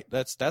 Yeah. Right.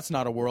 That's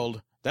not a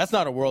world. That's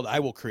not a world I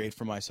will create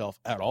for myself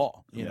at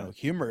all. You know,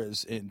 humor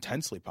is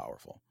intensely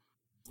powerful.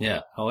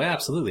 Yeah. Oh,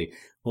 absolutely.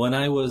 When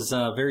I was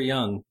very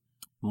young,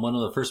 one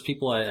of the first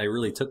people I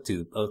really took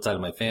to outside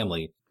of my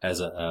family as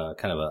a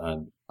kind of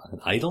an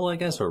idol, I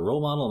guess, or a role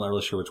model, I'm not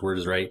really sure which word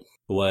is right,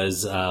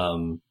 was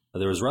there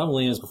was Robin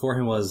Williams. Before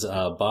him was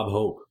Bob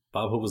Hope.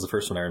 Bob Hope was the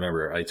first one I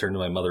remember. I turned to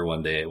my mother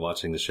one day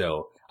watching the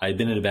show. I had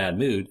been in a bad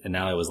mood, and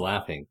now I was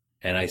laughing.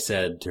 And I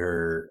said to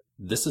her,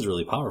 this is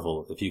really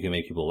powerful. If you can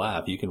make people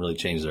laugh, you can really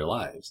change their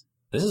lives.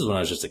 This is when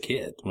I was just a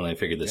kid, when I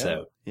figured this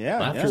out.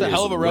 Yeah. It was a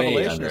hell of a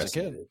revelation as a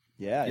kid.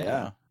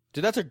 Yeah.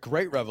 Dude, that's a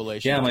great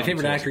revelation. Yeah, my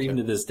favorite actor even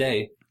to this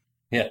day.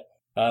 Yeah.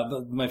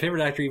 But my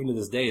favorite actor even to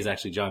this day is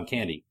actually John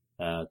Candy.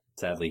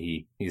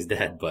 Sadly, he's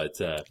dead, but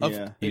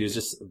he was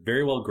just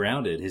very well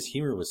grounded. His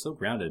humor was so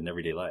grounded in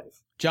everyday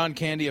life. John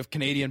Candy of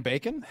Canadian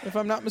Bacon, if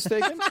I'm not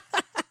mistaken.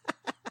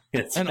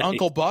 And right.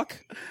 Uncle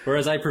Buck.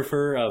 Whereas I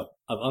prefer of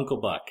Uncle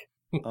Buck.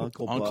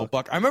 Uncle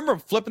Buck. I remember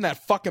flipping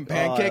that fucking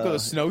pancake with a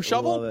snow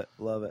shovel.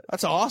 Love it.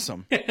 That's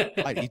awesome.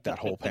 I'd eat that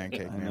whole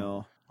pancake, man. I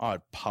know.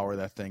 I'd power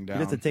that thing down.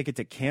 You'd have to take it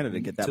to Canada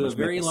to get that much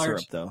maple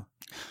syrup, though.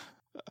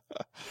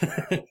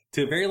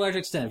 To a very large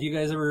extent, if you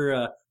guys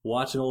ever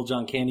watch an old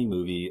John Candy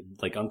movie,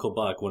 like Uncle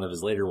Buck, one of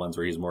his later ones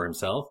where he's more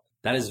himself,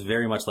 that is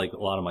very much like a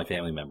lot of my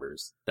family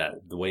members.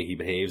 That the way he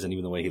behaves and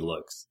even the way he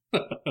looks.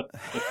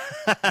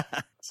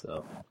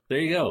 So there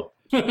you go.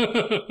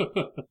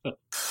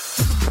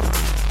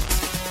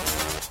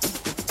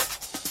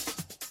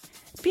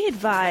 Be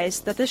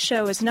advised that this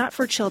show is not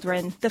for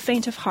children, the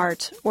faint of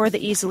heart, or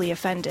the easily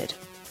offended.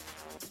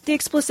 The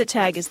explicit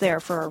tag is there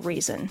for a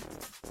reason.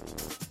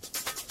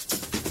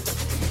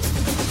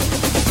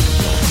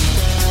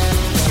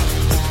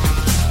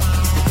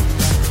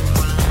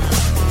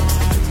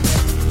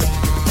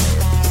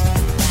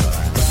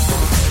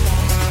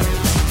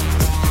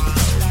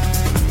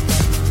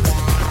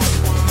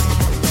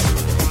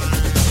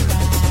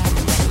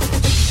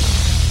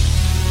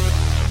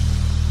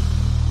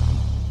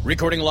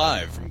 Recording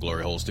live from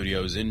Glory Hole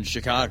Studios in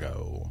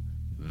Chicago,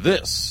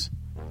 this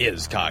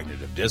is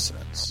Cognitive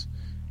Dissonance.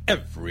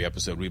 Every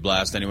episode we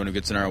blast anyone who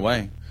gets in our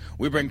way.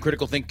 We bring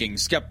critical thinking,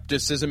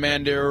 skepticism,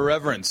 and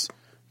irreverence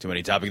to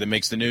any topic that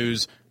makes the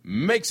news,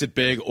 makes it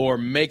big, or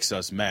makes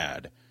us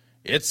mad.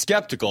 It's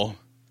skeptical,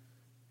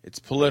 it's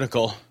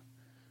political,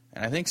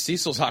 and I think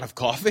Cecil's out of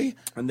coffee.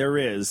 And there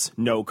is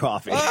no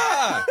coffee.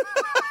 Ah!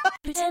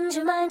 Pretend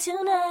you're mine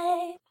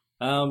tonight.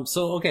 We're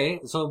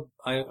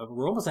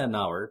almost at an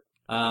hour.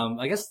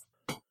 I guess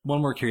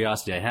one more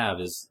curiosity I have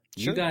is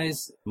Sure. You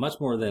guys, much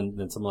more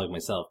than someone like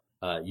myself,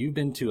 you've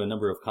been to a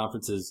number of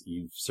conferences,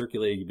 you've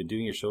circulated, you've been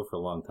doing your show for a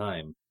long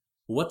time.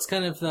 What's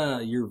kind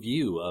of your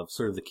view of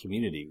sort of the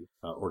community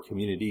or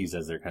communities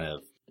as they're kind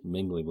of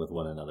mingling with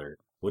one another?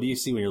 What do you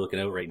see when you're looking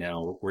out right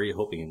now? Where are you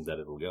hoping that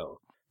it'll go?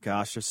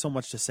 Gosh, there's so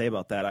much to say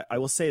about that. I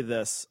will say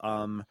this.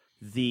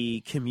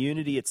 The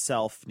community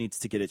itself needs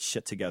to get its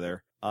shit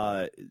together.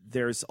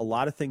 There's a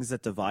lot of things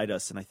that divide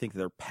us, and I think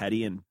they're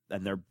petty and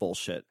they're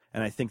bullshit.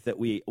 And I think that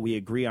we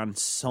agree on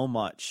so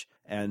much,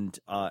 and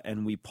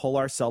we pull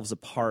ourselves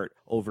apart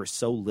over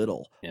so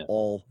little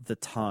all the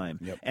time.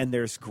 Yep. And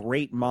there's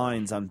great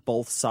minds on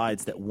both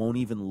sides that won't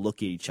even look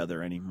at each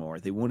other anymore.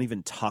 They won't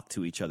even talk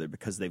to each other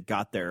because they've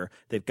got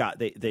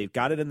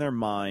it in their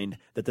mind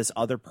that this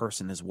other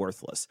person is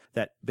worthless.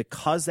 That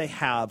because they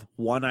have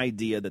one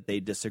idea that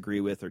they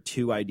disagree with, or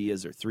two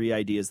ideas or three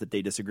ideas that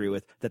they disagree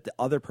with, that the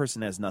other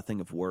person has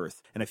nothing of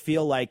worth. And I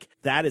feel like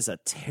that is a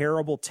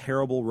terrible,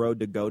 terrible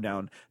road to go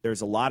down. There's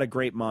a lot of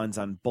great minds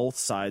on both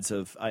sides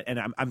of, and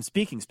I'm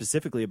speaking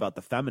specifically about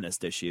the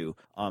feminist issue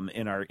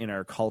in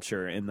our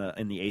culture, in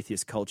the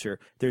atheist culture.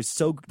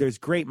 There's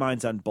great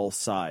minds on both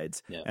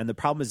sides, and the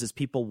problem is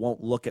people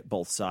won't look at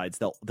both sides.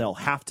 They'll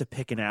have to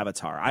pick an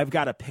avatar. I've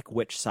got to pick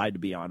which side to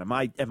be on. Am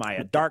I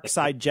a dark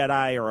side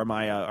Jedi, or am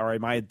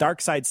I a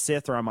dark side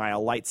Sith, or am I a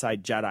light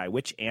side Jedi?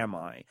 Which am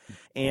I?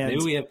 And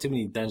maybe we have too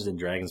many Dungeons and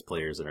Dragons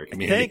players in our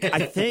community.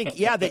 I think,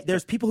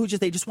 there's people who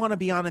just want to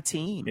be on a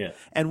team. Yeah.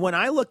 And when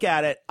I look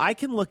at it, I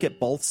can look at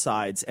both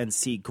sides and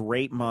see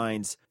great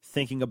minds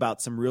thinking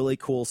about some really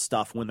cool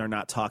stuff when they're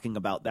not talking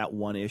about that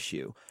one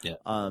issue. Yeah.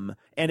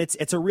 And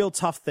it's a real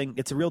tough thing.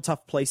 It's a real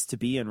tough place to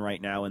be in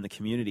right now in the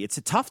community. It's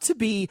tough to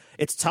be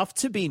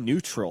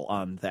neutral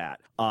on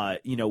that.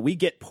 We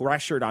get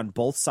pressured on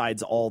both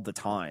sides all the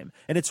time.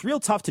 And it's real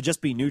tough to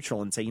just be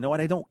neutral and say, you know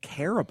what, I don't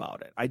care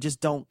about it. I just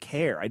don't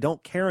care. I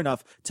don't care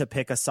enough to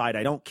pick a side.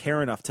 I don't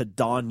care enough to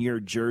don your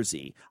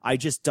jersey. I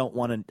just don't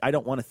want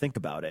to think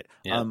about it.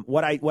 Yeah.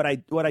 What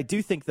I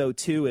do think though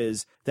too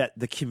is that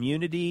the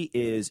community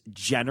is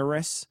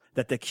generous,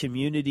 that the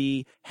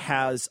community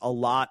has a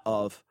lot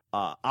of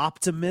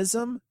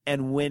optimism,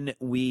 and when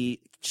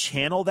we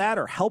channel that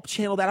or help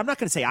channel that, I'm not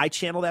going to say I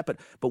channel that,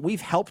 but we've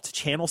helped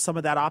channel some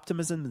of that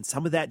optimism and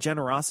some of that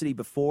generosity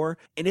before,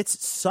 and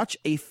it's such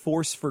a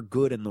force for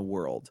good in the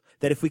world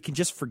that if we can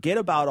just forget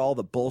about all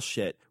the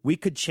bullshit, we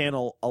could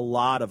channel a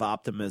lot of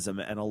optimism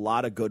and a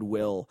lot of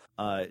goodwill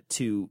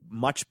to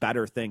much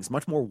better things,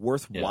 much more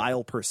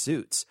worthwhile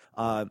pursuits.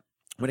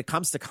 When it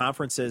comes to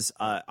conferences,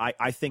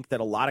 I think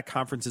that a lot of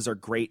conferences are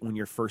great when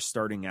you're first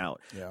starting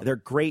out. Yeah. They're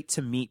great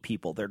to meet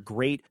people. They're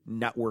great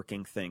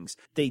networking things.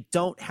 They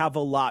don't have a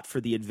lot for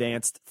the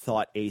advanced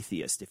thought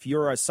atheist. If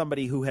you're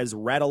somebody who has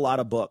read a lot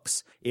of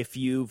books, if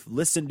you've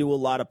listened to a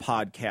lot of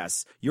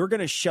podcasts, you're going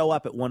to show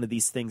up at one of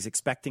these things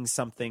expecting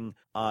something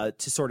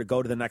to sort of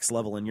go to the next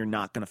level, and you're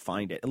not going to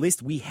find it. At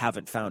least we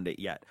haven't found it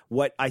yet.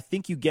 What I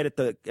think you get at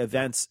the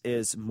events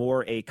is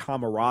more a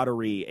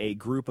camaraderie, a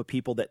group of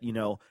people that,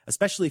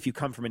 especially if you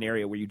come from an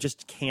area where you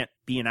just can't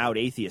be an out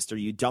atheist or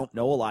you don't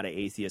know a lot of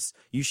atheists,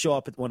 you show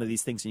up at one of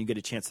these things and you get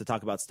a chance to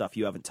talk about stuff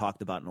you haven't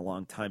talked about in a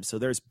long time. So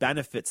there's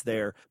benefits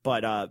there,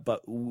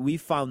 but we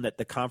found that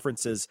the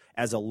conferences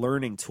as a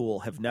learning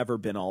tool have never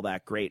been all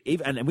that great.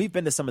 And we've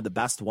been to some of the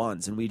best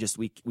ones, and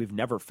we've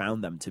never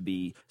found them to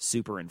be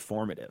super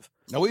informative.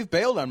 Now, we've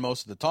bailed on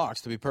most of the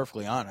talks, to be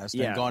perfectly honest,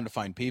 and gone to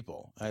find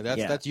people.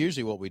 That's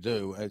usually what we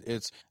do.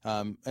 It's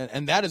and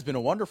that has been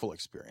a wonderful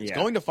experience. Yeah.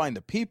 Going to find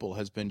the people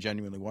has been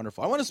genuinely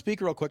wonderful. I want to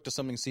speak real quick to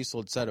something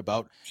Cecil had said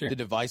about the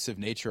divisive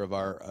nature of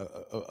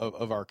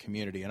our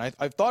community, and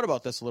I've thought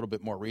about this a little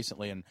bit more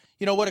recently. And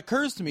what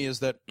occurs to me is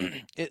that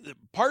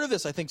part of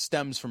this, I think,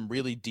 stems from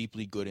really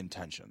deeply good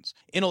intentions,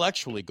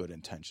 intellectually good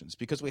intentions,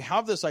 because we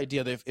have this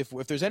idea that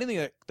if there's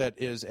anything that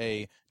is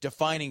a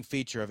defining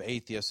feature of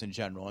atheists in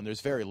general, and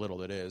there's very little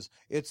that is,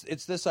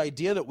 it's this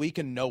idea that we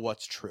can know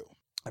what's true.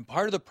 And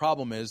part of the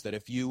problem is that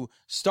if you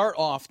start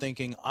off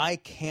thinking, I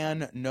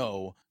can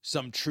know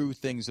some true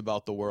things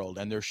about the world,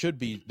 and there should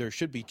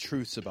be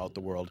truths about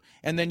the world,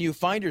 and then you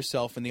find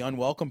yourself in the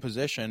unwelcome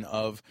position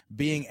of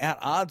being at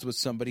odds with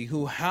somebody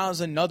who has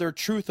another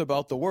truth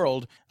about the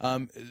world,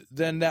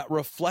 then that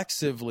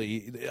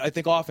reflexively, I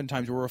think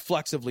oftentimes we're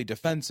reflexively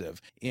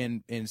defensive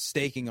in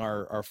staking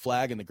our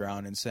flag in the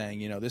ground and saying,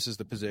 this is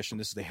the position,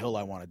 this is the hill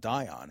I want to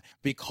die on,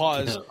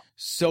 because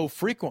so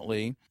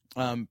frequently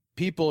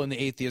people in the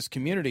atheist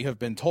community have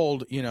been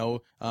told,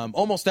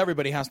 almost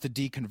everybody has to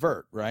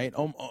deconvert, right?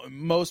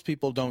 Most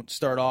people don't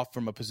start off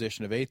from a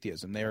position of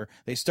atheism.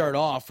 They start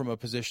off from a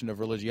position of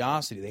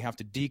religiosity. They have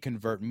to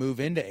deconvert, move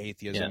into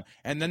atheism,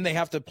 and then they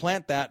have to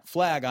plant that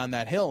flag on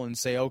that hill and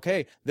say,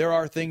 okay, there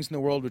are things in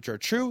the world which are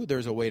true.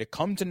 There's a way to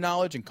come to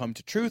knowledge and come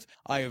to truth.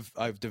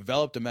 I've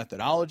developed a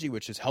methodology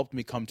which has helped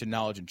me come to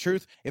knowledge and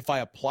truth. If I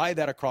apply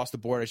that across the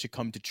board, I should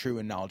come to true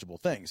and knowledgeable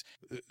things.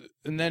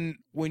 And then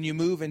when you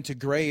move into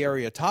gray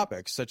area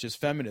topics such as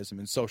feminism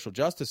and social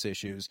justice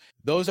issues,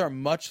 those are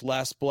much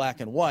less black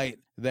and white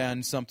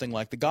than something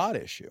like the God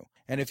issue.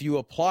 And if you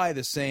apply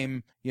the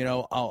same,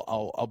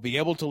 I'll be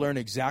able to learn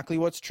exactly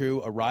what's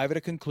true, arrive at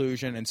a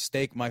conclusion, and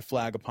stake my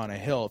flag upon a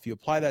hill. If you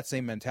apply that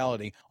same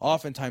mentality,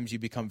 oftentimes you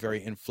become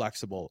very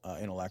inflexible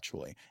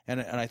intellectually.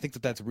 And I think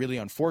that that's really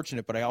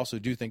unfortunate, but I also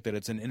do think that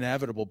it's an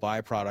inevitable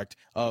byproduct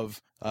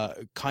of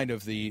kind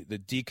of the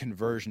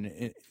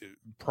deconversion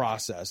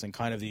process and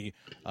kind of the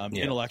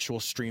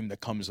intellectual stream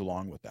that comes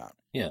along with that.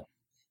 Yeah.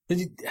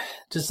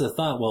 Just a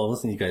thought while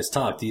listening to you guys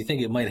talk, do you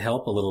think it might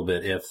help a little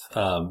bit if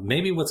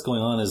maybe what's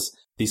going on is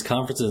these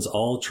conferences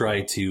all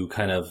try to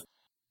kind of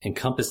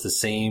encompass the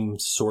same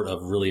sort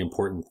of really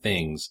important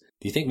things?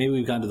 Do you think maybe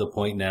we've gotten to the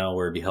point now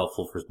where it'd be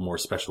helpful for more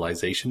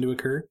specialization to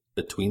occur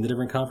between the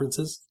different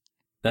conferences?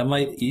 That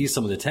might ease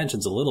some of the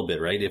tensions a little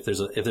bit, right? If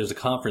there's a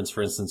conference,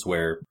 for instance,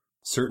 where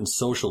certain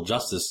social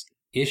justice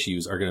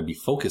issues are going to be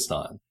focused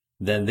on,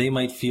 then they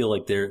might feel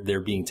like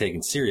they're being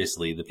taken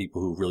seriously, the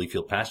people who really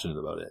feel passionate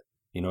about it.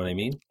 You know what I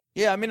mean?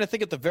 Yeah, I mean, I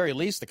think at the very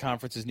least, the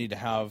conferences need to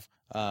have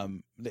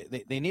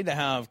they need to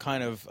have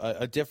kind of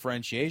a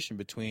differentiation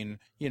between,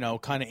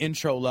 kind of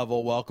intro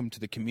level, welcome to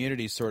the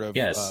community sort of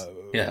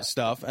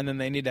stuff. And then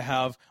they need to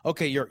have,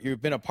 okay,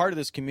 you've been a part of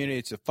this community.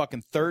 It's a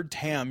fucking third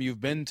TAM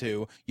you've been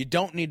to. You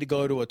don't need to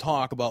go to a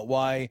talk about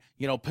why,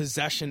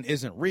 possession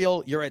isn't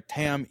real. You're at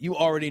TAM. You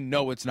already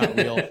know it's not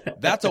real.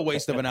 That's a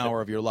waste of an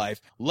hour of your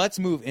life. Let's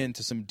move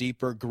into some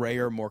deeper,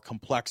 grayer, more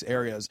complex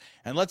areas.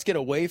 And let's get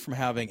away from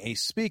having a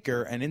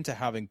speaker and into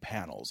having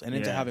panels and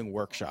into having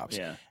workshops.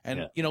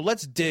 And,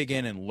 let's dig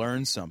in and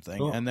learn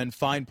something and then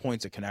find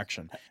points of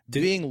connection.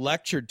 Being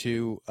lectured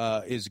to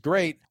is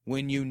great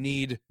when you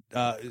need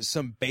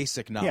some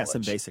basic knowledge. Yeah,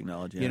 some basic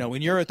knowledge. Yeah.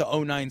 When you're at the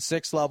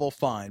 096 level,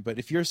 fine. But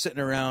if you're sitting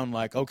around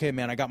like, okay,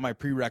 man, I got my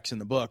prereqs in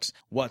the books,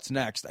 what's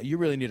next? You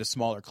really need a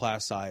smaller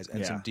class size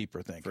and some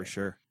deeper thinking. For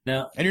sure.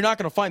 Now, and you're not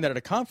going to find that at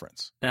a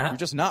conference. You're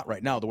just not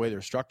right now the way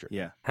they're structured.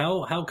 Yeah.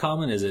 How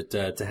common is it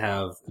to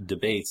have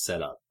debates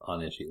set up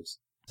on issues?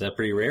 Is that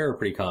pretty rare or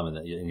pretty common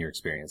in your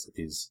experience at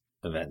these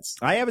events?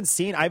 I haven't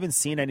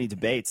seen any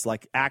debates,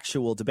 like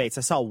actual debates.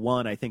 I saw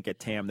one, I think at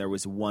TAM there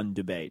was one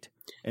debate,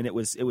 and it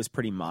was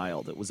pretty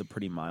mild. It was a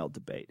pretty mild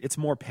debate. It's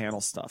more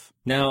panel stuff.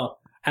 Now,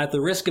 at the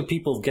risk of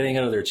people getting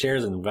out of their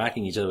chairs and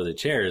whacking each other with their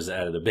chairs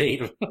at a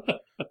debate,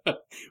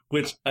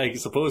 which I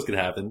suppose could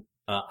happen,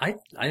 I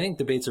think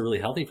debates are really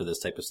healthy for this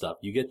type of stuff.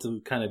 You get to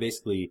kind of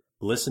basically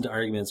listen to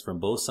arguments from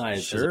both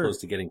sides as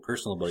opposed to getting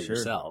personal about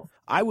yourself.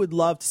 I would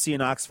love to see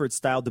an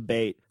Oxford-style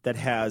debate that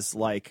has,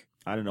 like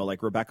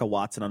Rebecca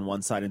Watson on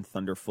one side and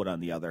Thunderfoot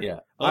on the other. Yeah.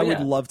 I would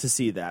love to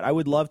see that. I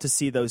would love to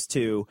see those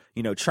two,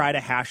 try to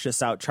hash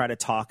this out, try to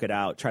talk it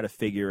out, try to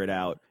figure it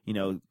out.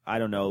 I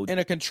don't know. In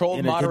a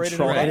controlled, moderated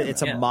environment.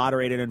 It's a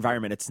moderated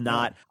environment. It's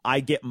not, I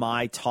get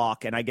my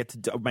talk and I get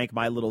to make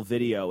my little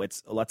video.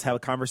 It's, let's have a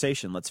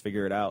conversation. Let's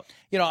figure it out.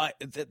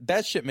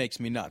 That shit makes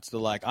me nuts. They're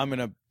like, I'm going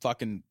to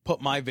fucking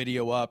put my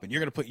video up and you're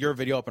going to put your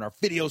video up and our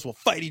videos will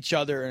fight each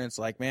other. And it's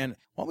like, man,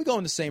 why don't we go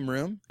in the same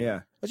room?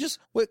 Yeah.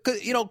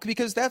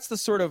 Because that's the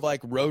sort of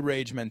like road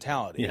rage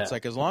mentality. Yeah. It's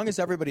like, as long as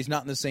everybody's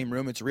not in the same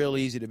room, it's real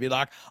easy to be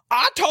like,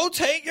 I told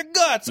hate your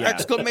guts! Yeah.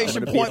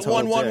 Exclamation I'm gonna be a point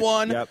total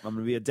 111. dick. Yep, I'm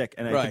gonna be a dick,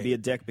 and I Right. can be a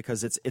dick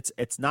because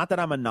it's not that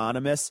I'm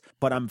anonymous,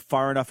 but I'm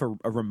far enough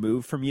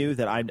removed from you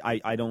that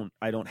I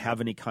don't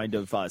have any kind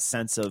of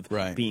sense of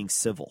being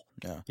civil.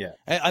 Yeah.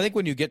 And I think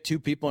when you get two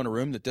people in a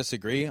room that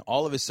disagree,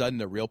 all of a sudden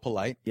they're real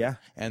polite. Yeah.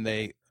 And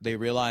they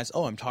realize,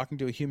 oh, I'm talking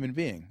to a human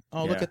being.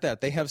 Oh, look Yeah. at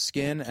that. They have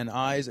skin and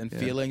eyes and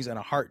feelings and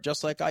a heart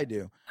just like I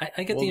do.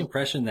 I get the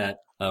impression that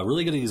a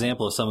really good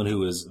example of someone who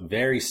was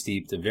very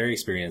steeped and very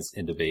experienced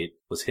in debate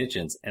was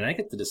Hitchens. And I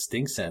get the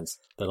distinct sense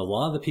that a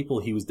lot of the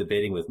people he was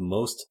debating with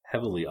most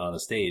heavily on the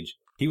stage,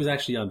 he was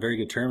actually on very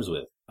good terms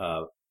with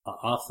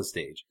off the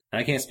stage.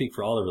 And I can't speak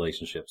for all the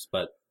relationships,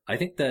 but I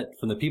think that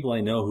from the people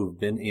I know who've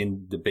been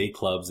in debate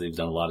clubs, they've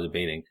done a lot of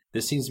debating,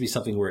 this seems to be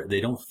something where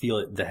they don't feel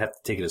it, they have to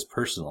take it as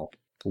personal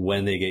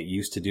when they get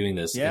used to doing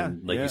this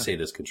in, like you say,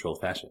 this controlled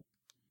fashion.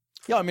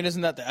 Yeah, I mean,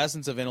 isn't that the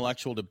essence of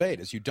intellectual debate?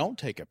 Is you don't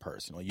take it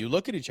personally. You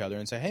look at each other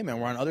and say, "Hey, man,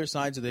 we're on other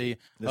sides of the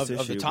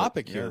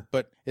topic here."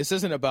 But this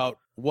isn't about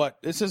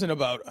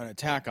an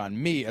attack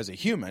on me as a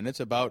human. It's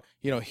about,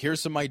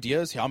 here's some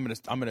ideas. I'm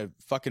gonna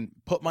fucking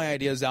put my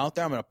ideas out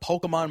there. I'm gonna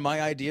poke them on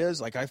my ideas.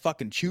 Like I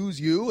fucking choose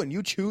you and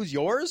you choose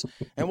yours,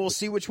 and we'll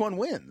see which one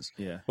wins.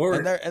 Yeah,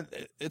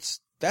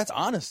 that's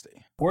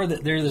honesty. Or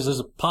there's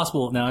a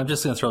possible, now I'm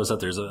just going to throw this out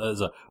there, as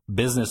a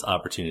business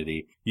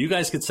opportunity. You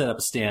guys could set up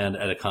a stand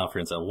at a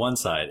conference on one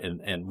side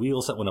and we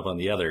will set one up on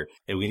the other,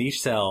 and we can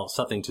each sell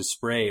something to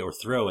spray or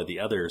throw at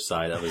the other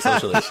side of a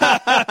social issue.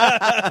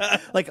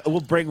 Like we'll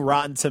bring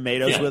rotten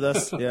tomatoes with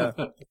us. Yeah.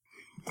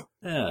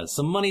 Yeah,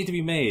 some money to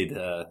be made.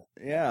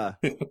 Yeah.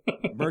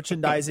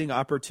 Merchandising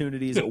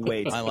opportunities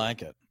await. I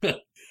like it.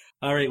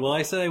 All right. Well,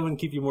 I said I wouldn't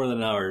keep you more than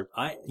an hour.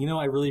 I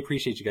really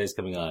appreciate you guys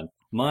coming on.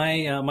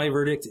 My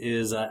verdict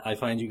is I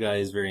find you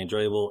guys very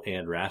enjoyable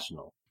and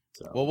rational.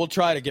 So. Well, we'll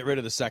try to get rid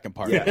of the second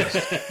part. Yeah.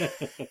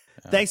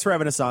 Thanks for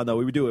having us on, though.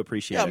 We do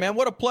appreciate it. Yeah, man.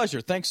 What a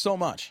pleasure. Thanks so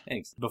much.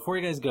 Thanks. Before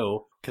you guys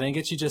go, can I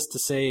get you just to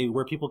say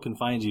where people can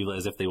find you,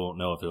 as if they won't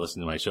know if they're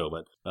listening to my show,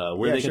 but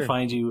where they can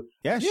find you?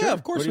 Yeah, sure. Yeah,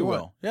 of course we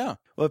will. Yeah.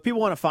 Well, if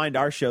people want to find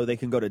our show, they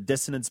can go to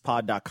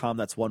dissonancepod.com.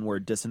 That's one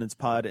word,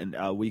 dissonancepod. And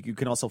you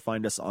can also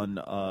find us on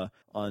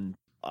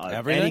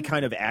any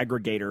kind of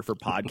aggregator for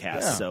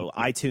podcasts. Yeah. So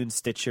iTunes,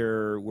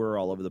 Stitcher, we're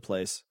all over the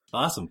place.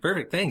 Awesome.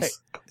 Perfect.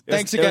 Thanks. Hey,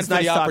 thanks again for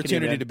nice the talking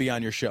opportunity to to be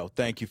on your show.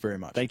 Thank you very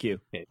much. Thank you.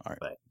 Okay. All right.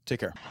 Bye. Take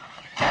care.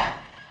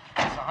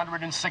 It's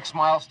 106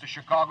 miles to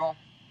Chicago.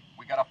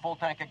 We got a full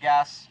tank of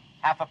gas,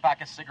 half a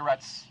pack of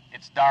cigarettes.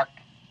 It's dark,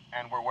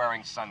 and we're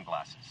wearing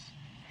sunglasses.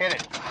 Hit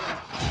it.